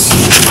that's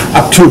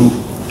up to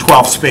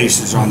 12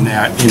 spaces on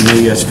that in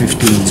the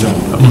S15 zone.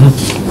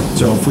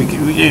 So if we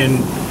can, and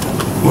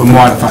we'll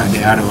modify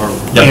that, or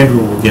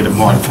Andrew will get it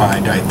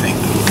modified, I think.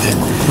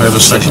 We have a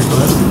second for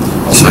that?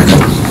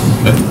 Second.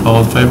 Okay,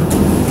 all in favor?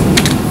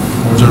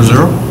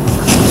 400?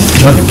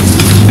 Done.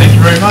 Thank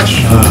you very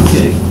much.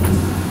 Okay.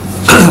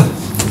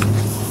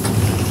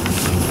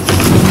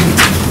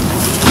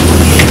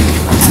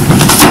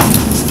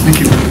 Thank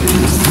you.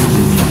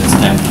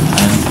 Stamp the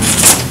pen.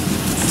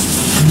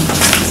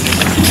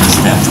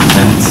 Stamp the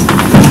pens.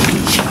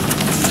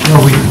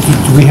 Well,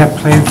 do we have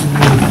plans in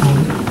there?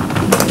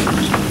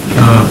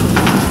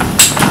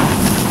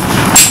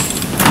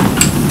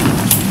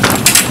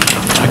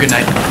 Have a good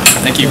night.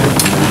 Thank you.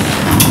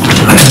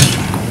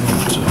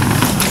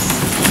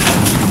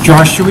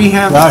 Josh, do we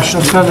have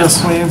those other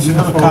plans in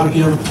the folder?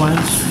 Copy of the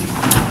plans?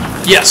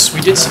 Yes,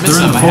 we did submit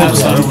They're in some. the I have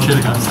folder. some. Should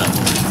have got that.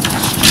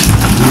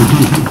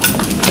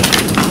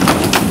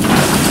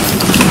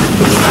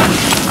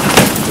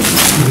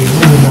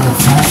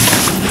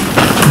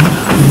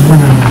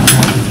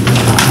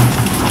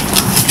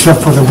 Except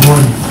for the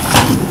one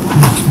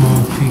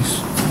small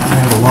piece. I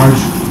have a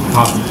large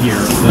copy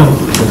here.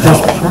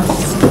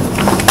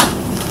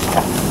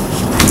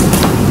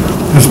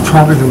 That's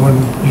probably the one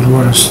you'd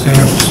want to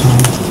stamp, so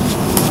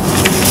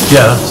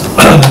Yeah.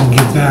 I'll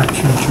give back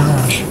to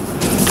Josh.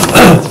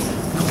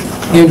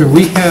 Andrew,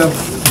 we have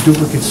a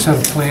duplicate set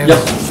of plans. Yep.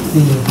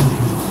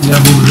 Yeah,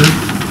 move it.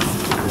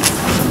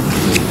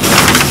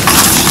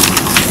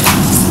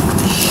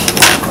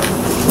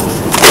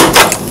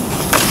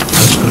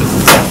 That's good.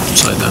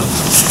 Upside down.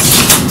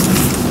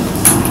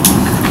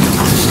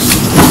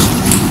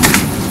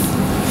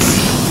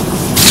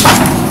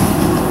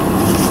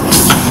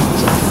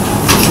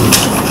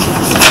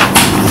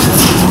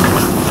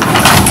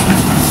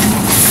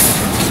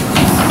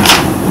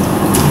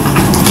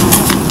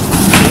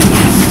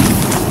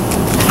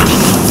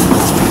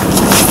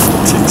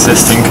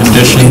 Existing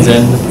conditions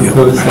and the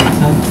proposed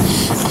intent.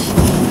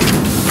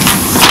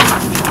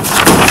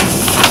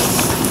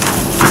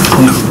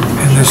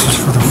 And this is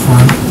for the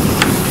front.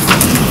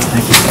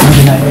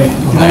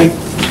 Good night.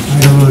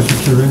 I don't know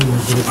if they're in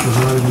there, but if they're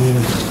not in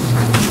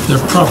there,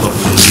 They're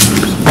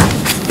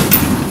probably.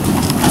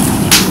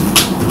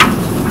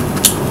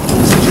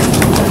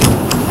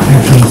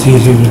 actually it's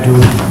easier to do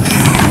it.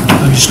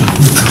 I'm just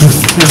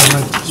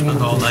gonna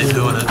spend all night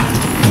doing it.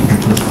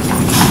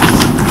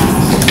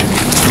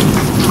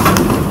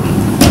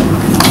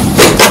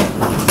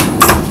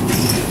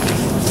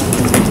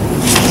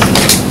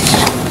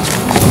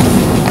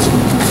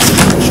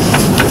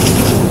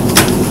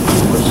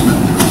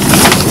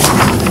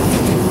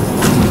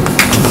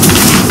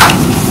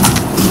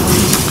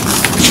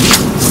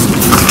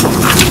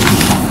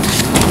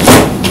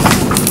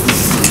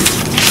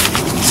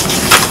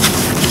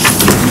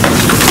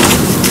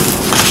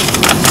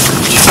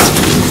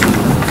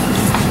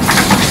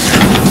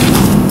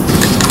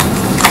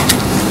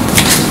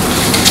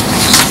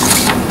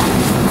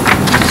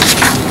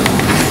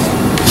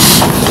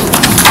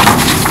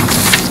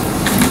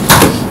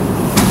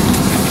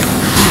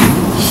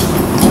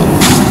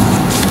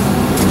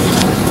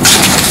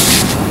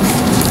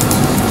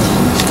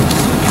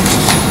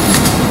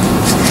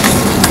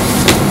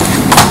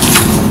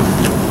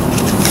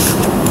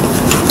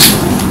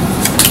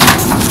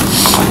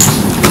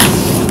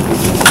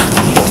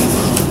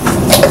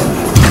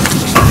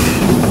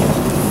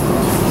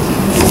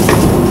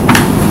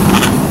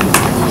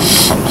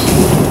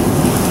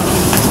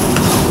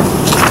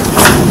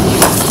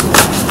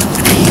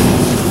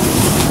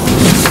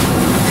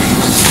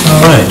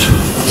 All right.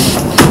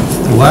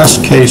 The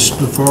last case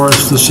before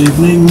us this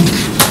evening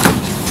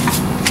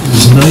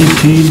is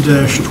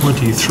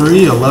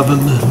 19-23,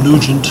 11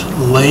 Nugent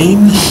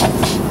Lane.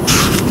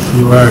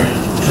 You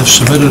have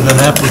submitted an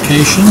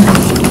application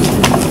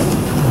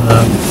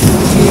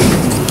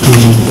to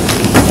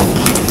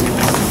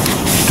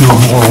do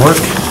more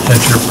work at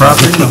your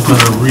property. I'm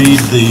going to read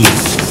the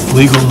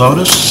legal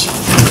notice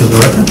into the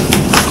record.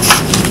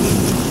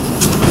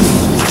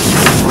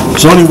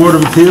 Zoning Board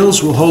of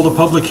Appeals will hold a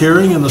public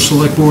hearing in the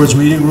Select Board's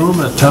meeting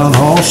room at Town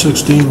Hall,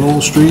 16 Lowell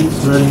Street,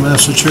 Reading,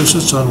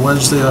 Massachusetts, on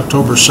Wednesday,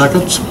 October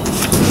 2nd,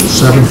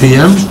 7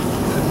 p.m.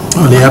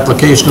 on the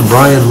application of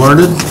Brian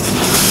Learned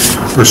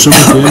pursuant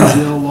to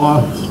MGL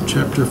Law,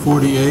 Chapter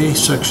 40A,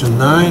 Section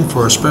 9,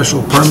 for a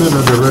special permit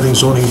under Reading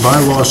zoning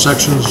bylaw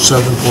sections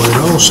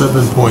 7.0,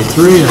 7.3,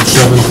 and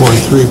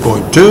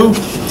 7.3.2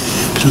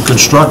 to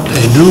construct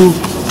a new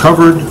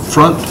covered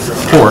front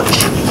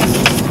porch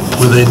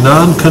with a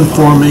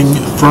non-conforming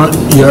front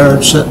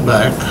yard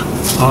setback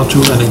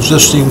onto an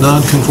existing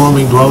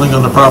non-conforming dwelling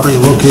on the property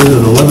located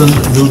at 11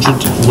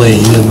 Nugent Lane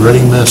in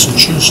Reading,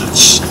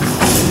 Massachusetts.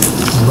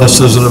 Unless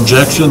there's an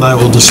objection, I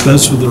will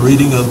dispense with the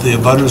reading of the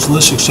abutters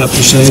list, except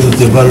to say that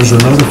the abutters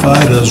are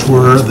notified, as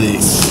were the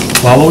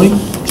following: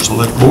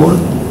 Select Board,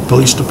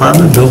 Police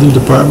Department, Building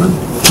Department,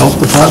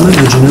 Health Department,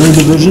 Engineering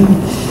Division,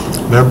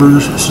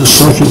 members,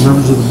 associate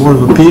members of the Board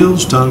of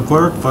Appeals, Town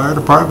Clerk, Fire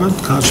Department,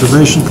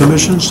 Conservation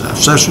Commission,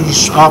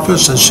 Assessor's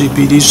Office, and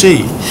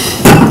CPDC,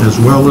 as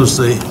well as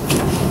the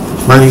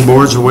Planning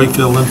boards of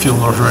Wakefield,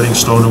 Linfield, North Reading,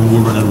 Stone and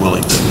Woburn, and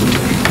Wellington.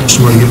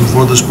 Testimony given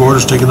before this board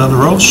is taken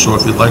under oath, so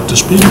if you'd like to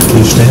speak,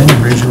 please stand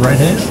and raise your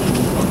right hand.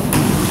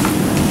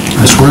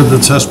 I swear that the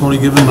testimony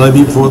given by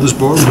me before this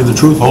board will be the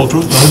truth, whole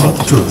truth, nothing but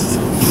the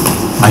truth.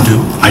 I do.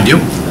 I do.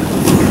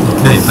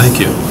 Okay, thank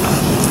you.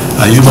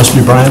 You must be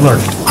Brian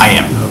Lerner. I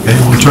am. Okay,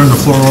 we'll turn the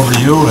floor over to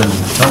you and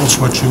tell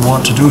us what you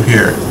want to do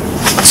here.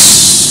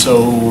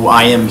 So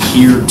I am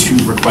here to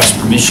request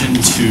permission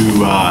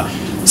to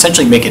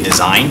essentially make a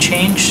design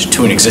change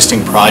to an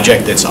existing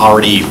project that's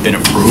already been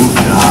approved.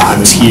 I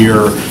was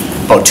here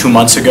about 2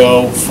 months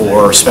ago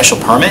for special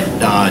permit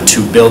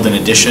to build an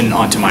addition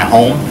onto my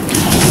home.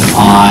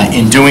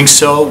 In doing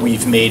so,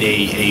 we've made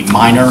a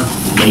minor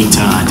late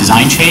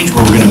design change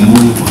where we're going to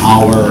move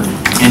our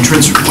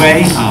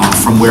entranceway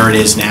from where it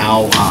is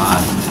now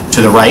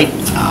to the right.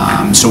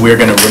 So we're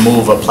going to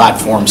remove a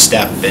platform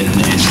step and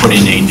put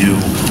in a new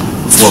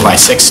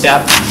 4x6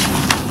 step.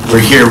 We're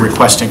here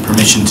requesting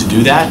permission to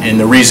do that, and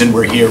the reason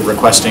we're here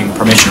requesting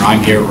permission, or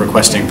I'm here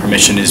requesting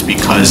permission, is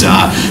because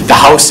the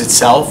house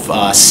itself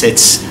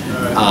sits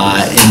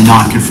in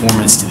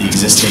non-conformance to the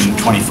existing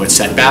 20-foot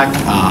setback.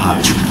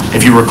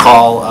 If you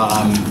recall,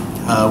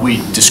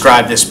 we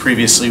described this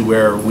previously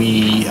where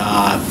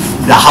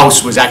the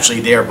house was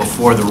actually there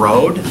before the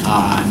road,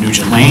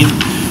 Nugent Lane,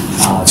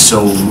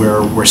 so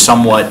we're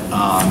somewhat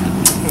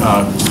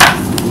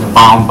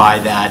bound by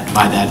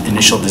that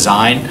initial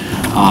design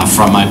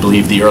from, I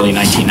believe, the early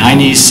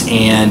 1990s,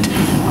 and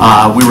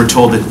we were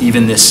told that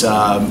even this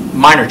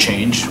minor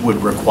change would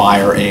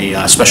require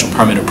a special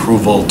permit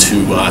approval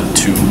to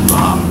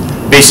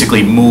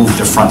basically move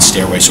the front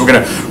stairway. So we're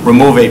going to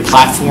remove a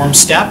platform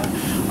step,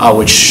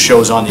 which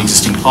shows on the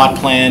existing plot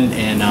plan,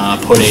 and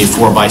put a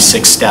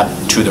 4x6 step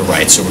to the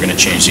right, so we're going to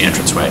change the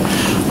entranceway.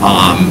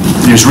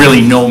 There's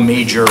really no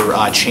major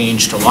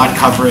change to lot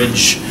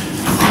coverage,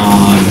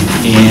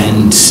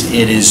 and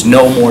it is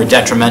no more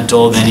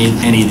detrimental than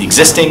any of the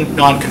existing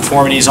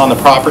nonconformities on the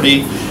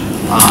property,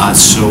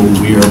 so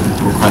we are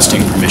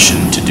requesting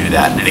permission to do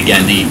that. And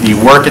again, the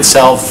work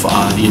itself,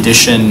 the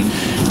addition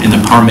and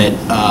the permit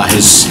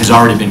has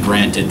already been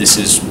granted. This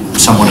is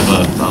somewhat of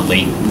a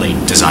late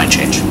design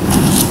change.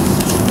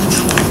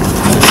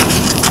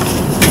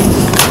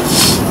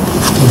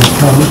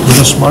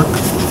 Yes, Mark?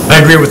 I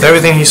agree with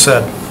everything he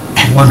said.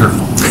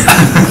 Wonderful.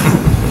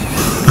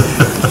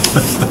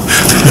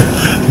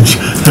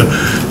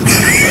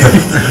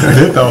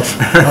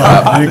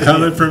 Any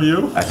comment from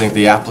you? I think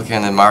the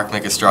applicant and Mark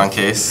make a strong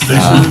case.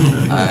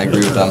 I agree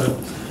with them.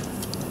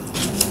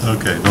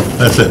 Okay, no,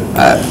 that's it.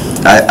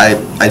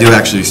 I do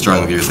actually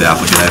strongly agree with the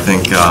applicant. I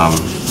think,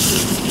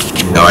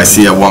 I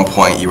see at one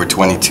point you were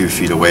 22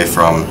 feet away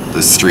from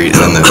the street,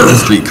 and then the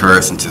street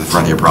curves into the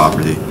front of your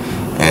property,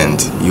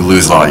 and you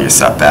lose a lot of your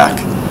setback.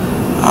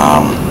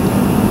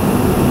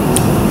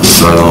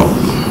 So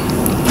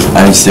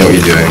I understand what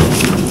you're doing.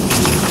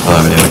 I don't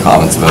have any other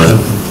comments about it.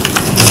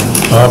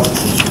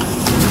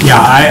 Yeah,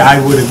 I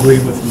would agree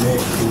with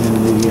Nick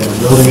and the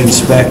building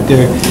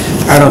inspector.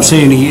 I don't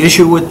see any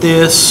issue with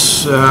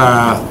this.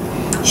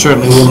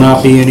 Certainly will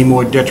not be any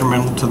more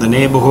detrimental to the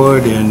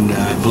neighborhood, and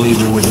I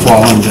believe it would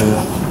fall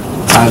under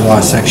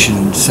bylaw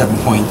section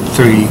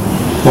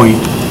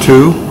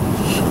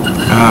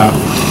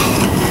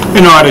 7.3.2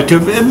 in order to,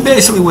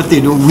 basically what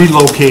they do,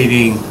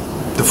 relocating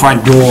the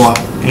front door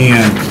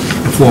and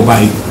the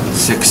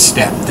 4x6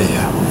 step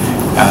there.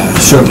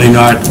 Certainly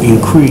not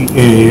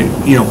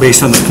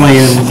based on the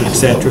plans,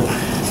 etc.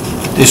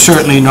 They're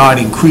certainly not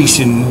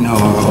increasing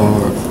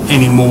or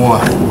any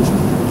more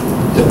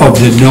of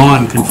the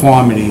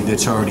non-conformity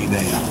that's already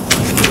there.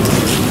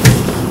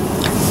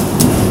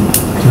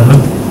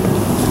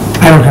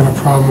 I don't have a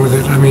problem with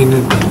it. I mean,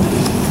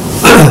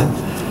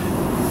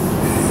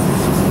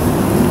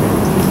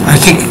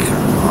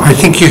 I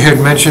think you had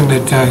mentioned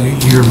that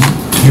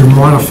you're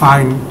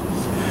modifying,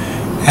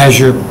 as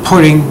you're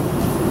putting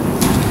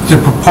the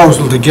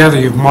proposal together,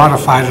 you've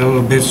modified it a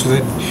little bit so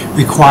that it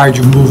required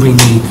you moving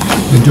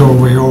the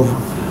doorway over.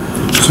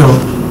 So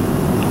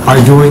by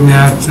doing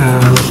that,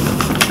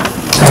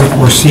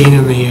 we're seen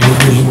in the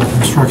original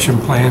construction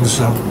plans,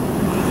 so,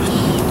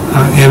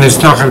 and it's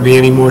not going to be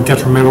any more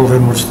detrimental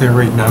than what's there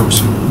right now.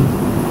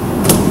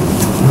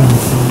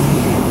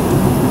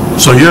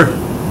 So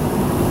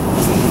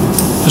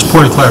just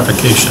point of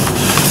clarification.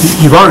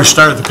 You've already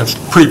started the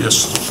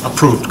previous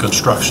approved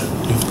construction.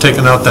 You've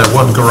taken out that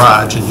one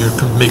garage and you're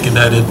making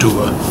that into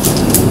a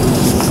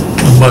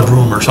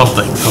mudroom or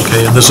something,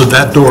 okay? And there's a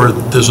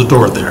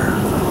door there.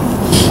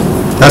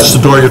 That's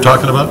the door you're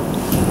talking about?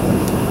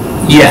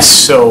 Yes,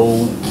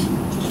 so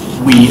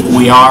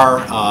we are,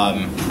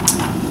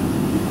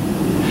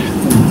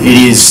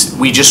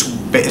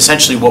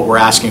 essentially what we're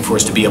asking for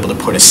is to be able to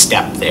put a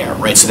step there,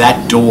 right? So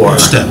that door, a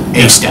step,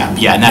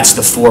 yeah, and that's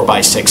the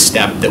 4x6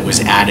 step that was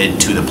added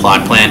to the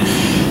plot plan.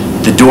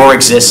 The door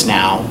exists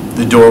now.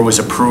 The door was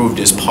approved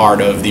as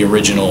part of the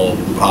original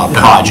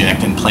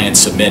project and plan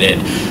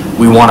submitted.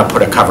 We want to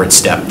put a covered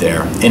step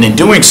there, and in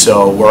doing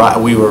so,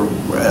 we were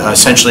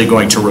essentially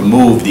going to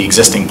remove the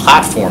existing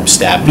platform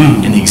step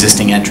and the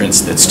existing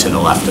entrance that's to the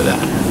left of that.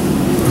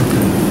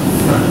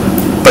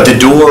 But the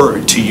door,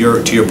 to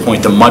your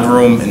point, the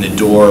mudroom and the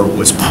door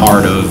was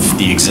part of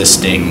the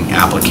existing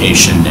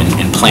application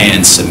and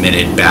plans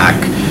submitted back,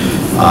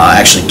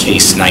 actually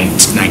case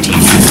 1915,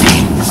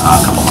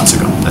 a couple months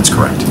ago. That's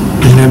correct.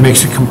 And that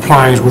makes it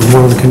compliant with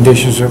one of the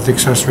conditions of the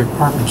accessory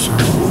apartment, so.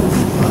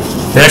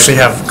 They actually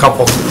have a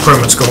couple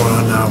permits going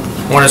on now.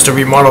 One is to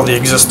remodel the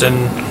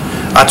existing,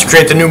 to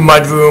create the new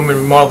mudroom and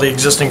remodel the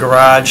existing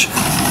garage.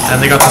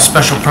 And they got the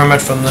special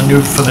permit for the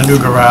new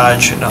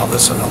garage, and now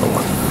this is another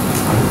one.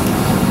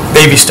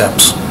 Baby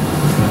steps.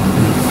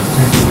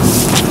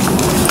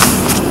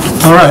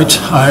 All right,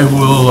 I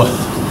will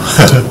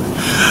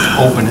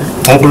open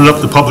it up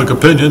to public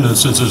opinion, and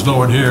since there's no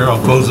one here, I'll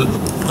close it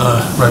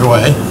right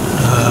away.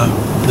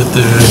 If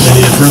there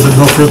are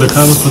no further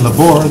comments from the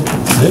board,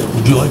 Nick,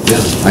 would you like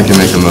that? I can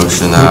make a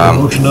motion. Make a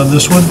motion on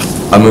this one?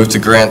 I move to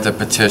grant the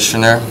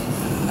petitioner,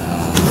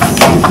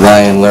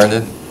 Ryan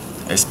Learned,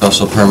 a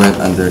special permit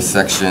under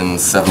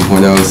sections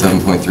 7.0,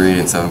 7.3,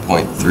 and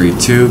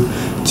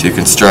 7.32 to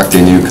construct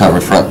a new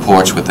covered front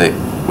porch with a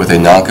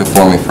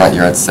non-conforming front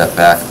yard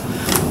setback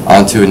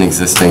onto an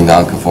existing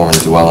non-conforming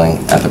dwelling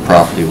at the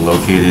property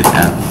located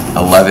at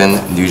 11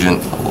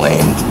 Nugent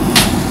Lane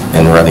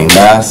in Reading,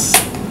 Mass,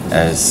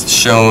 as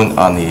shown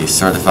on the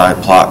certified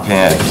plot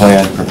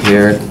plan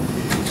prepared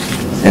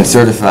and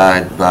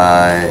certified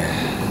by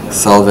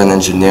Sullivan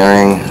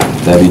Engineering,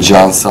 that'd be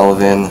John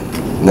Sullivan,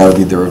 and that would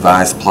be the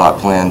revised plot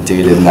plan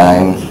dated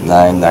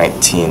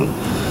 9/9/19.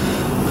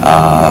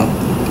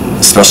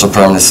 Special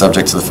permit is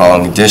subject to the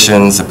following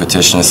conditions. The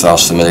petitioner shall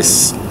submit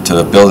to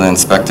the building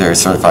inspector a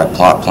certified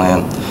plot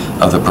plan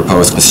of the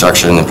proposed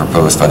construction and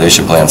proposed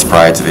foundation plans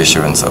prior to the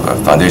issuance of a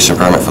foundation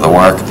permit for the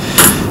work.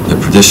 The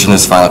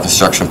petitioner's final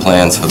construction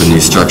plans for the new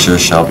structure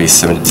shall be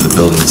submitted to the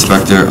building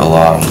inspector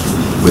along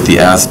with the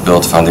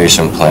as-built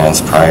foundation plans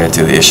prior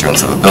to the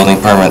issuance of a building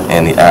permit,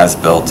 and the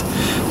as-built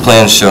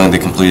plans showing the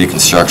completed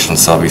construction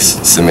shall be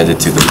submitted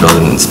to the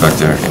building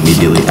inspector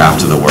immediately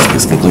after the work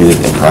is completed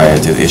and prior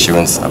to the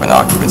issuance of an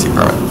occupancy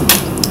permit.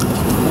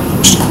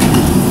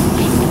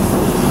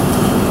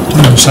 Do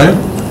you have a second?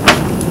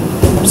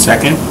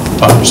 Second?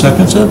 Bob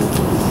seconds it.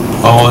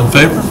 All in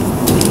favor?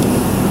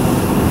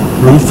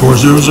 Approved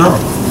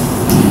 400.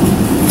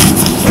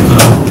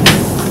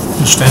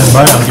 You stand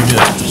by, I'll give you a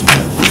stand.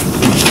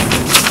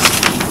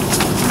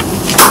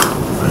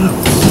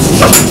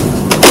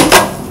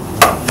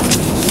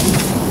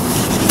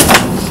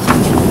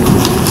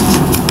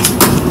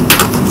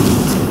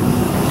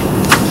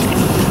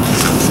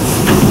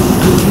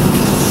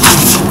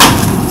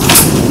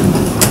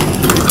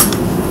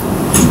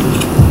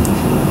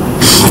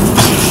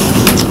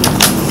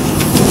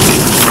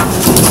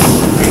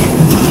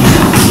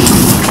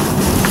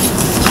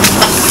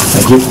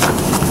 Thank you.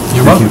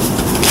 You're welcome.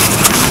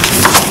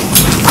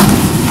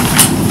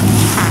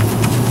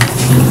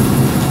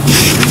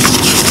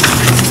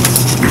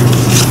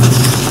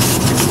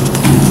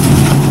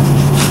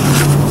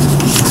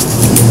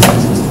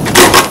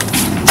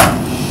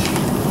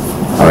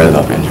 I'll write it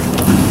up, Andrew.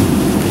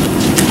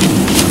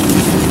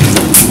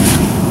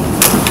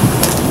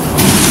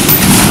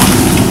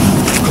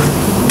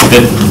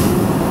 Good.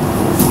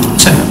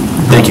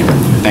 Thank you.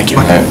 Thank you.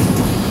 Okay.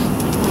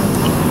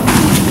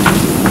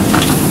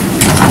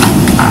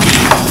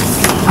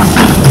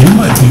 You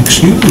might be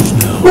excused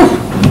now.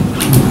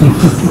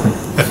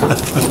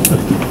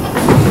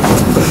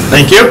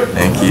 Thank you.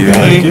 Thank you.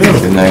 Thank you.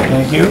 Good night.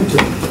 Thank you.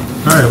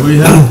 All right, we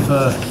have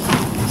on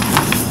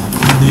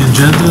the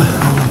agenda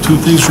two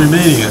things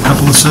remaining, a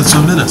couple of sets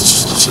of minutes,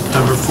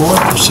 September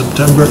 4th or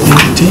September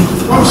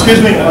 18th.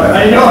 Excuse me.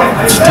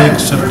 Let's take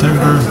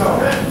September.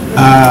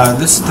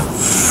 This is the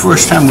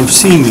first time we've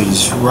seen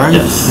these, right?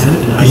 Yes.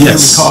 I can't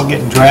Yes. recall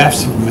getting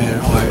drafts of them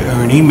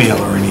or an email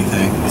or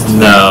anything. I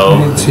No.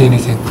 didn't see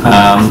anything.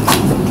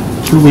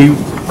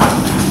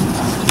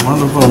 One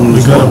of them,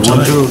 We got them 1,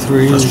 tonight. 2,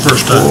 3, That's the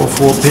first time.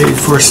 4 page,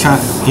 first time,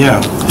 yeah.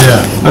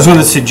 Yeah. I was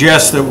gonna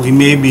suggest that we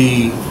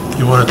maybe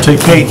You want to take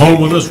them home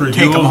with us, review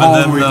take them, them and home,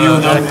 then review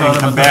them, act on and them come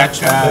at the back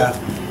next one?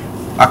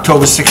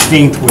 October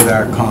 16th with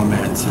our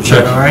comments. Is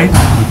Sure. that all right?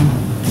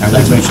 I'd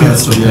like to make that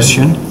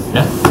suggestion.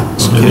 Yeah.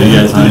 You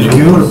guys want to do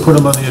You want to put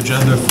them on the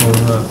agenda for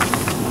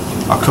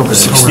October October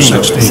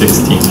 16th. 16th?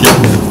 16th?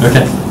 Yeah.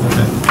 Okay.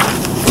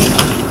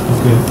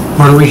 Okay.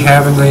 What do we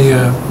have in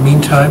the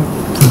meantime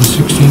for the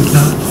 16th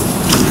now?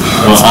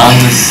 Well, on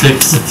the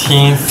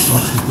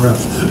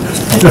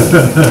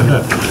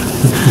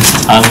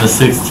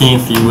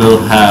 16th, you will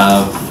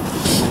have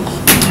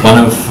one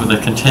of the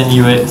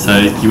so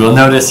you will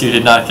notice you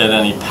did not get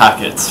any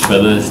packets for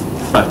the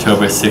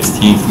October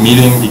 16th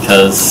meeting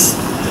because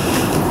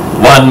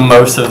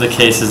most of the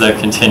cases are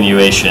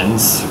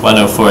continuations.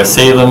 104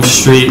 Salem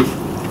Street,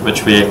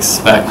 which we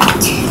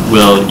expect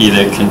will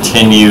either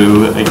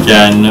continue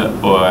again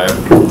or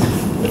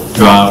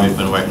withdraw. We've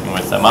been working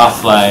with them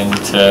offline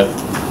to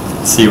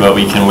see what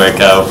we can work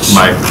out.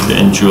 Mark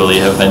and Julie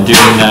have been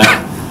doing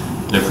that.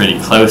 They're pretty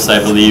close, I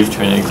believe,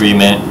 to an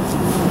agreement.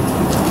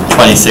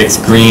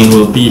 26 Green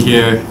will be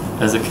here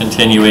as a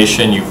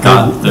continuation. You've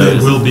got They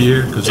those. will be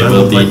here, because They I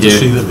will would be like to here.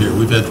 see them here.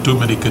 We've had too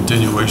many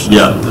continuations.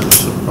 Yeah. of this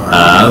so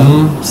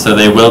far. So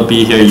they will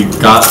be here. You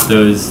got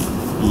those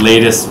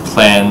latest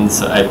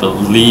plans, I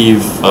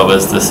believe, what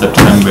was the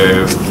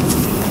September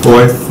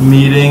 4th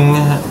meeting?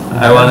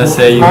 I want to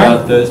say you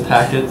got those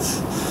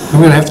packets. I'm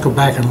gonna have to go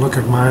back and look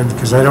at mine,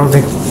 because I don't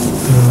think,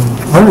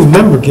 I don't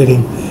remember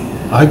getting,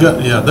 I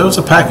got, yeah, there was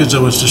a package that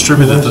was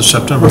distributed at the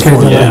September Okay,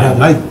 4th. then I have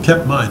And I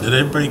kept mine. Did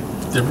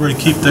everybody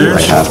keep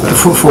theirs?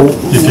 For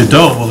If you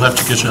don't, we'll have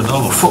to get you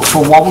another one.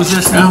 for what was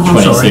this now? I'm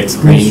sorry. 26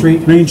 Green Green.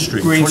 Street. Green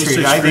Street. Green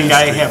Street, 26 I think Green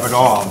I Street. have it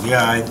all,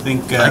 yeah, I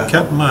think, I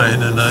kept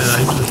mine, and I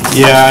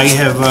yeah, I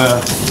have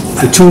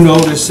the 2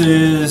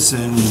 notices,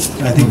 and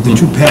I think the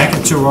 2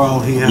 packets are all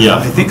here. Yeah.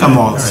 I think I'm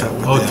all set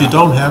with oh, if you that.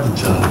 don't have them,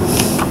 John,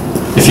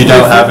 If you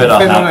don't have it, I'll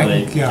Then I-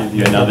 happily yeah. give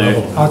you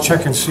another. I'll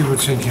check and see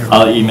what's in here.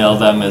 I'll email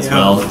them as Yeah.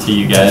 well to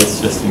you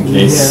guys, just in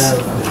case.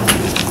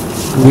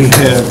 We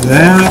have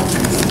that,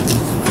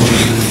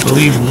 I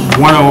believe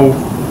 10,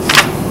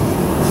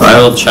 I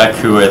will check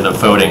who are the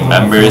voting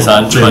members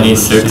on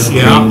 26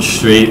 Yeah. Green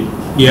Street.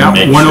 yeah,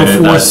 Make sure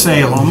 104 that-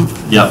 Salem,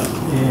 Yep,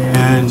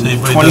 and So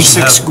anybody 26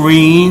 doesn't have-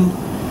 Green,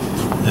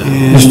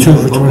 There's 2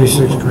 for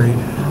 26 Green.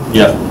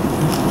 yep.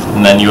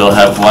 And then you will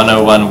have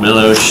 101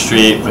 Willow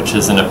Street, which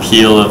is an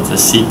appeal of the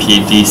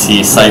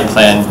CPDC site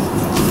plan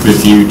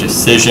review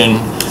decision,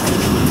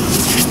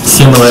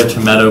 similar to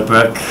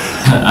Meadowbrook,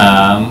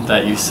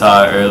 that you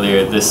saw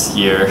earlier this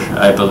year.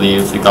 I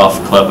believe the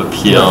golf club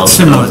appeal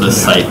Similar of the to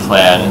that. site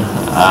plan.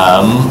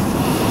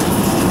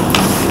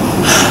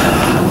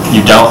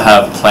 You don't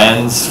have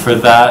plans for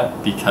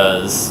that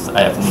because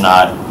I have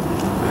not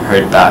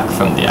heard back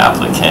from the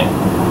applicant,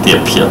 the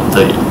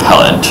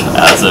appellant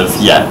as of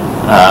yet.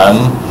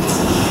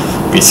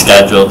 We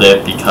scheduled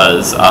it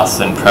because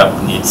Austin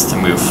Prep needs to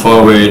move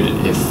forward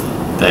if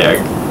they are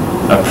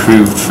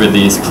approved for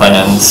these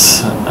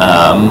plans.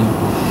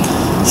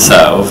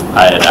 So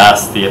I had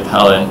asked the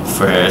appellant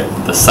for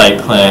the site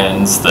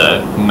plans,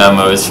 the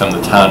memos from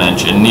the town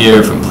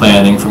engineer, from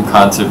planning, from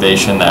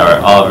conservation, that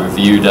were all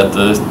reviewed at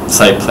the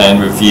site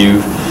plan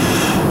review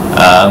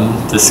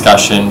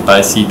discussion by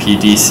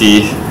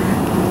CPDC.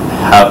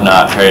 Have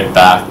not heard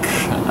back,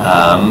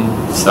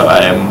 so I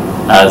am,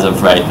 as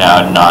of right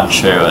now, not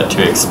sure what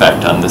to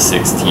expect on the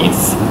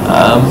 16th,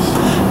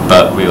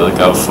 but we will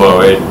go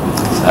forward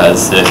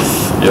as if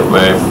it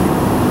were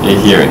a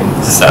hearing.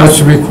 What's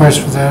the request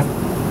for that?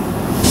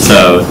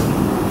 So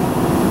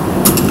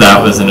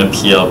that was an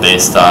appeal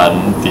based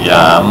on the,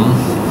 I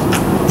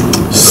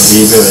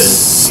believe it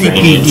was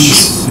drainage.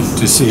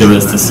 CPDC. It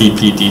was the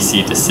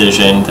CPDC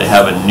decision. They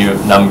have a new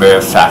number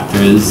of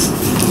factors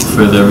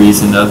for the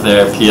reason of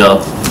their appeal,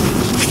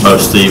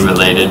 mostly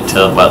related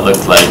to what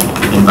looked like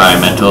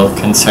environmental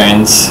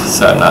concerns.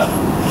 So I'm not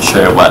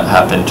sure what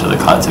happened to the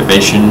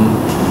conservation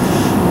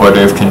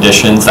order of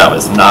conditions. That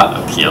was not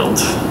appealed.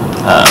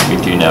 We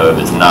do know it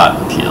was not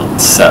appealed.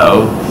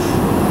 So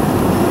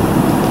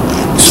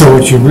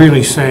what you're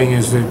really saying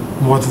is that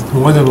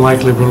more than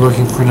likely we're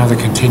looking for another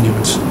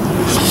continuance.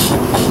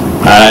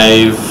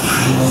 I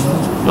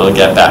will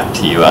get back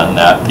to you on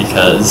that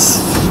because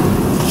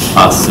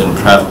Austin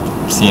Prep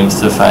seems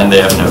to find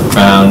they have no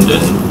ground,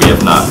 and we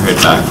have not heard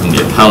back from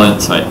the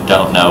appellant, so I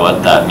don't know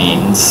what that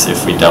means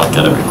if we don't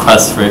get a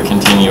request for a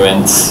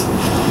continuance.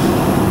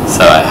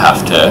 So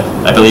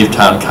I believe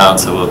town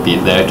council will be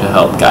there to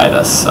help guide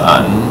us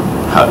on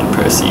how to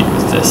proceed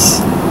with this.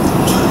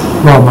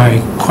 Well, my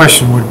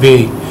question would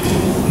be,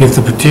 if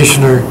the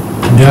petitioner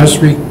does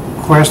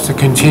request a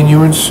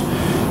continuance,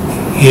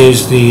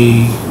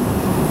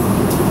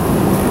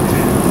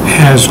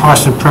 has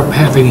Austin Prep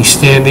have any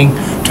standing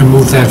to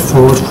move that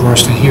forward for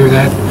us to hear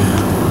that?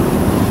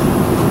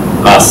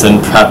 Austin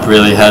Prep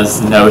really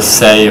has no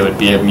say. It would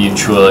be a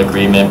mutual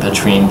agreement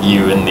between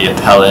you and the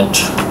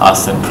appellant.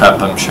 Austin Prep,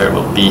 I'm sure,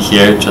 will be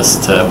here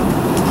just to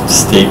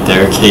state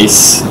their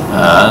case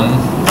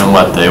and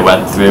what they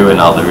went through and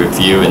all the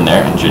review and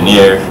their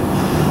engineer,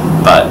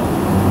 but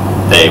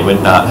they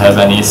would not have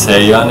any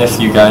say on if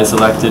you guys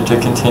elected to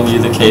continue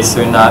the case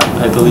or not,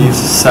 I believe,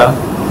 so.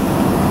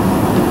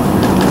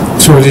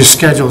 So it is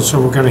scheduled,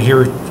 so we're gonna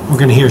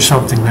hear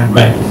something then?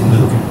 Right.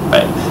 Okay.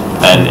 Right.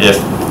 And if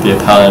the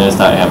appellant is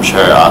not, I'm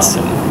sure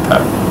Austin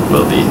Prep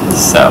will be,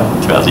 so,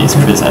 to at least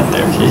present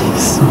their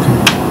case.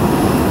 Okay.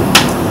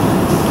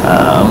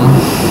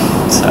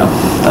 So,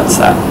 that's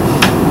that.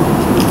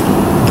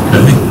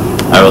 okay?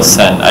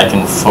 I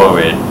can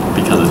forward,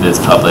 because it is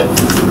public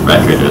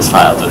record, it was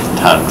filed with the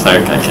town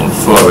clerk, I can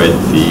forward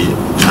the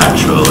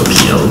actual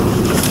appeal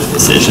of the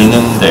decision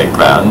and their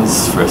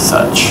grounds for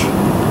such.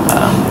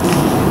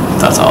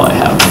 That's all I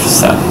have,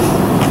 so.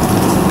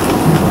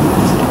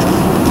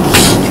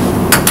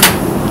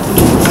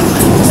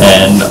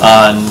 And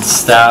on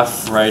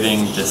staff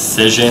writing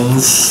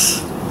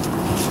decisions,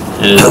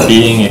 it is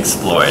being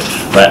explored,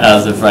 but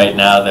as of right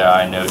now, there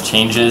are no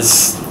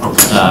changes.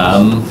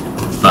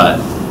 But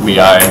we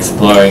are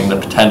exploring the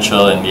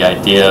potential and the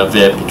idea of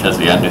it because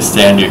we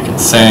understand your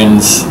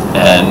concerns,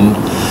 and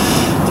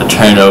the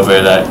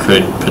turnover that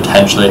could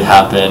potentially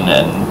happen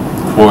and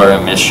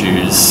quorum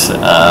issues.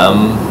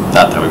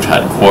 Not that we've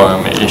had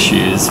quorum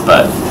issues,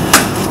 but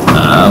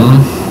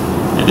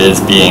it is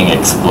being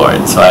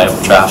explored. So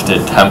I've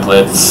drafted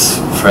templates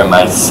for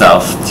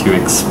myself to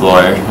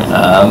explore,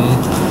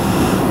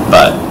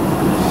 but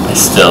I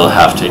still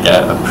have to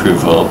get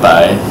approval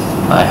by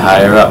my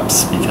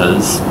higher-ups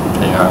because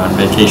they are on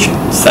vacation.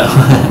 So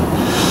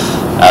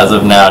as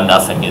of now,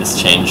 nothing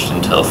is changed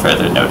until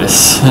further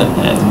notice,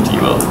 and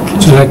you will So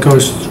continue. that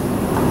goes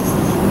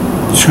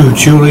to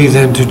Julie,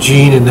 then to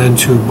Jean, and then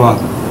to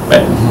Bob.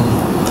 Right.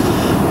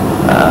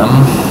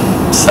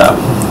 So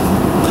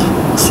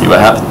we'll see what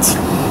happens.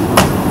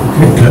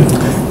 Okay.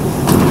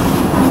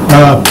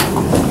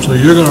 So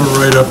you're going to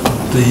write up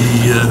the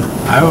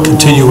I will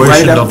continuation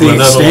write up of the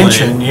Lynetta Lane.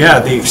 extension, yeah,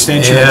 the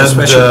extension of the And,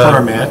 special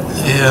permit.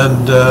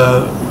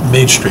 And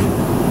Main Street.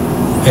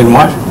 And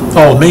what?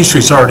 Oh, Main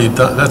Street's already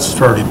done, that's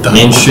already done.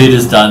 Main Street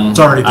is done. It's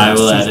already done. I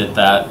will edit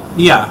that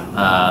Yeah,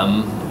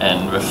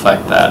 and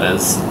reflect that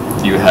as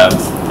you have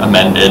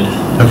amended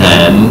Okay.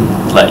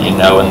 and let you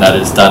know when that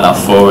is done. I'll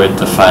forward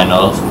the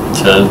final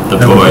to the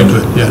That would board. be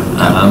good,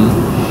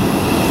 yeah.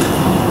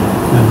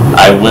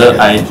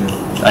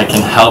 I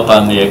can help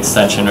on the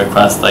extension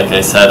request. Like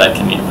I said, I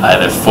can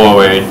either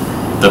forward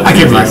the I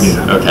can write previous.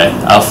 it up. Okay,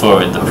 I'll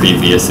forward the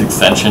previous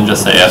extension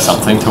just so you have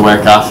something to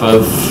work off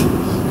of.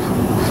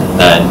 And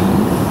then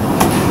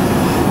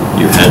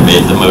you had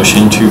made the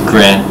motion to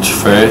grant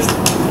for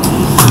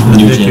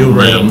Nick, you'll Nugent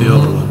write up the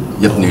other Lane.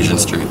 one. Yep, Nugent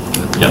Street.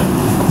 Yep.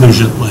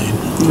 Nugent Lane.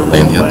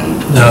 Lane, yep.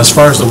 Now, as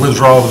far as the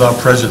withdrawal without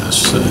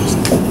prejudice,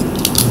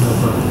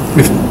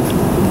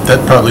 that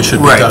probably should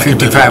be right,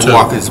 documented 55 too.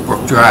 Walker's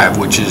Brook Drive,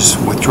 which is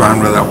withdrawn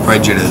without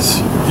prejudice.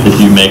 Did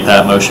you make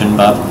that motion,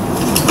 Bob?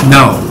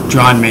 No,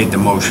 John made the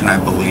motion, I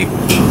believe.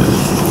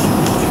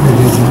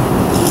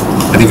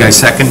 I think I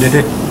seconded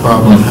it.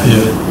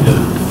 Yeah, yeah.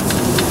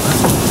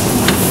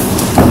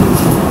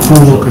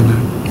 We'll look at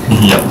that.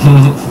 Yep.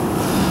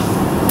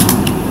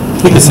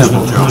 Keep it simple,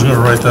 Who's John. going to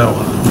write that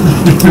one?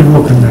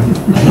 We'll look at that.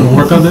 You going to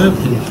work on that?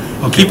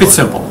 Okay, Keep it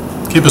simple.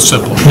 Keep it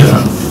simple,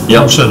 yeah. Yep.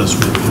 One sentence,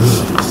 maybe.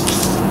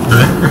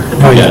 Right?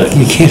 No, Got it.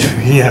 you can't,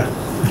 yeah.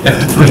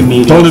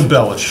 Don't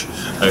embellish.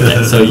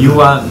 Okay, so you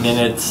want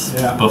minutes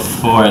Yeah.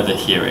 before the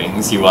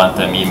hearings, you want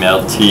them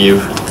emailed to you?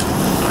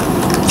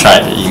 Try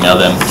to email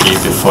them to you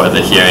before the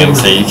hearing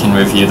so you can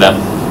review them?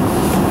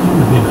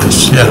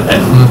 Yeah. Okay.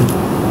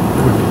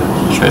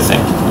 Sure thing,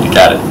 you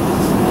got it.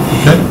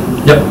 Okay.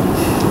 Yep.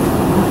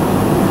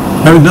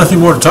 Having nothing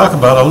more to talk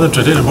about, I'll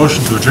entertain a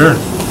motion to adjourn.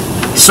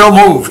 So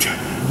moved.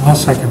 I'll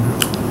second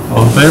that.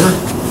 All in favor?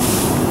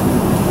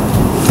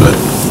 Good.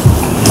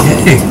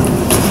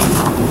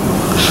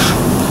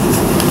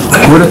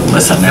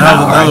 Listen,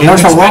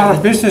 That's a lot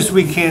of business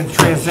we can't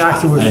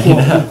transact with four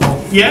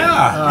people.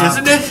 Yeah,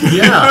 isn't it?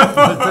 Yeah,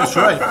 that's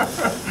right.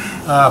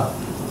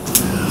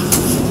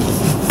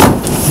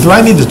 Do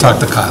I need to talk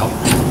to Kyle?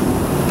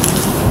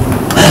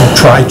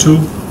 Try to?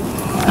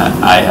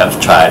 I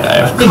have tried, I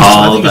I have think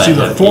called, I it's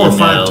either have 4 or 5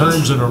 emailed.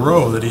 times in a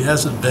row that he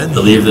hasn't been I here.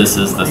 believe this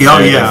is the Oh,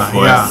 third or yeah,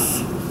 yeah.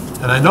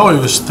 fourth. And I know he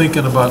was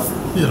thinking about,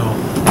 you know,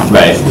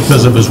 Right.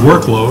 because of his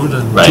workload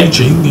and Right.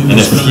 teaching. And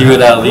if he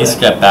would at least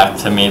get back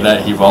to me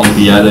that he won't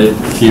be at a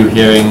few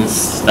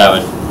hearings, that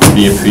would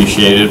be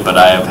appreciated, but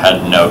I have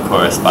had no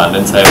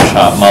correspondence. I have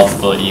shot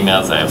multiple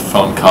emails, I have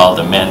phone called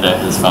Amanda,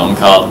 his phone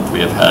called, we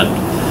have had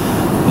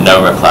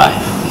no reply.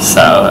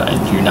 So I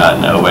do not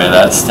know where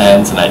that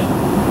stands, and I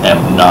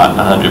am not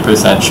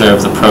 100% sure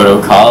of the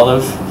protocol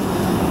of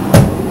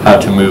how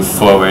to move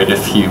forward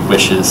if he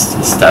wishes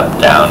to step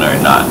down or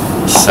not,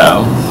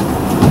 so.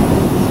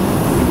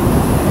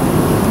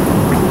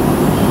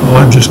 Well,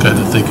 I'm just kind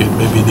of thinking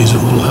maybe he needs a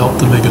little help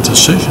to make a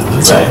decision,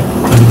 that's all. Right.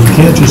 I mean, you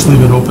can't just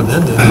leave it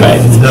open-ended Right,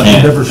 and you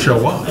can't. never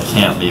show up. I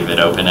can't leave it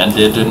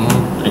open-ended, and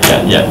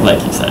again, yeah,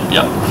 like you said,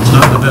 yep, It's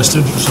not in the best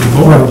interest of the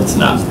board. it's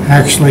not.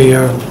 Actually,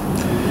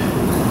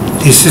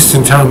 the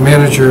assistant town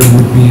manager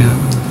would be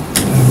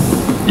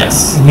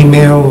Yes. an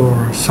email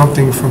or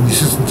something from the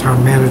assistant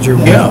town manager.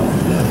 would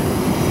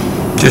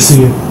Just,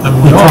 be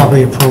And we all-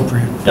 probably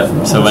appropriate. Yep,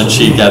 so when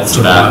she gets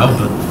Took a while, back,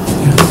 but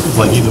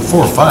like either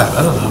 4 or 5,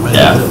 I don't know how many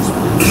Yeah. it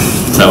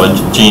is. so when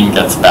Jean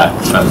gets back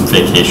from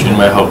vacation,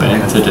 we're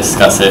hoping to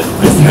discuss it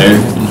with her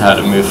and how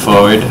to move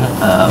forward.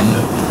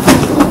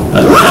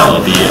 But that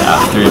will be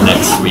after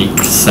next week,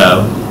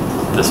 so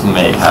this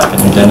may happen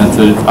again at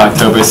the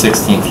October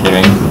 16th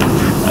hearing.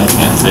 I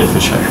can't say for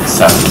sure,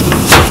 so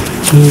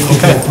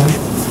Okay.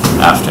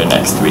 after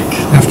next week.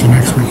 After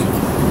next week.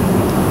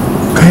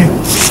 Okay,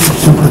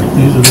 super.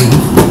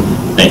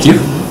 Thank you.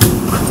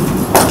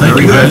 Thank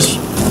you, guys.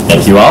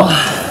 Thank you all.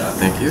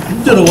 Thank you.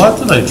 You did a lot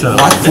tonight, John.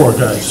 4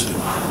 guys.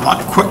 a lot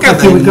quicker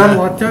Okay, we than, got a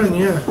lot done,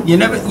 yeah. you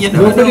never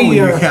know Nobody, when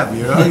you uh, have,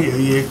 you know,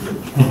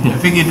 I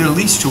figured at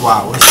least 2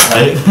 hours.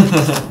 Right?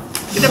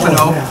 You never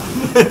know.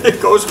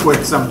 It goes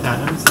quick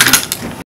sometimes.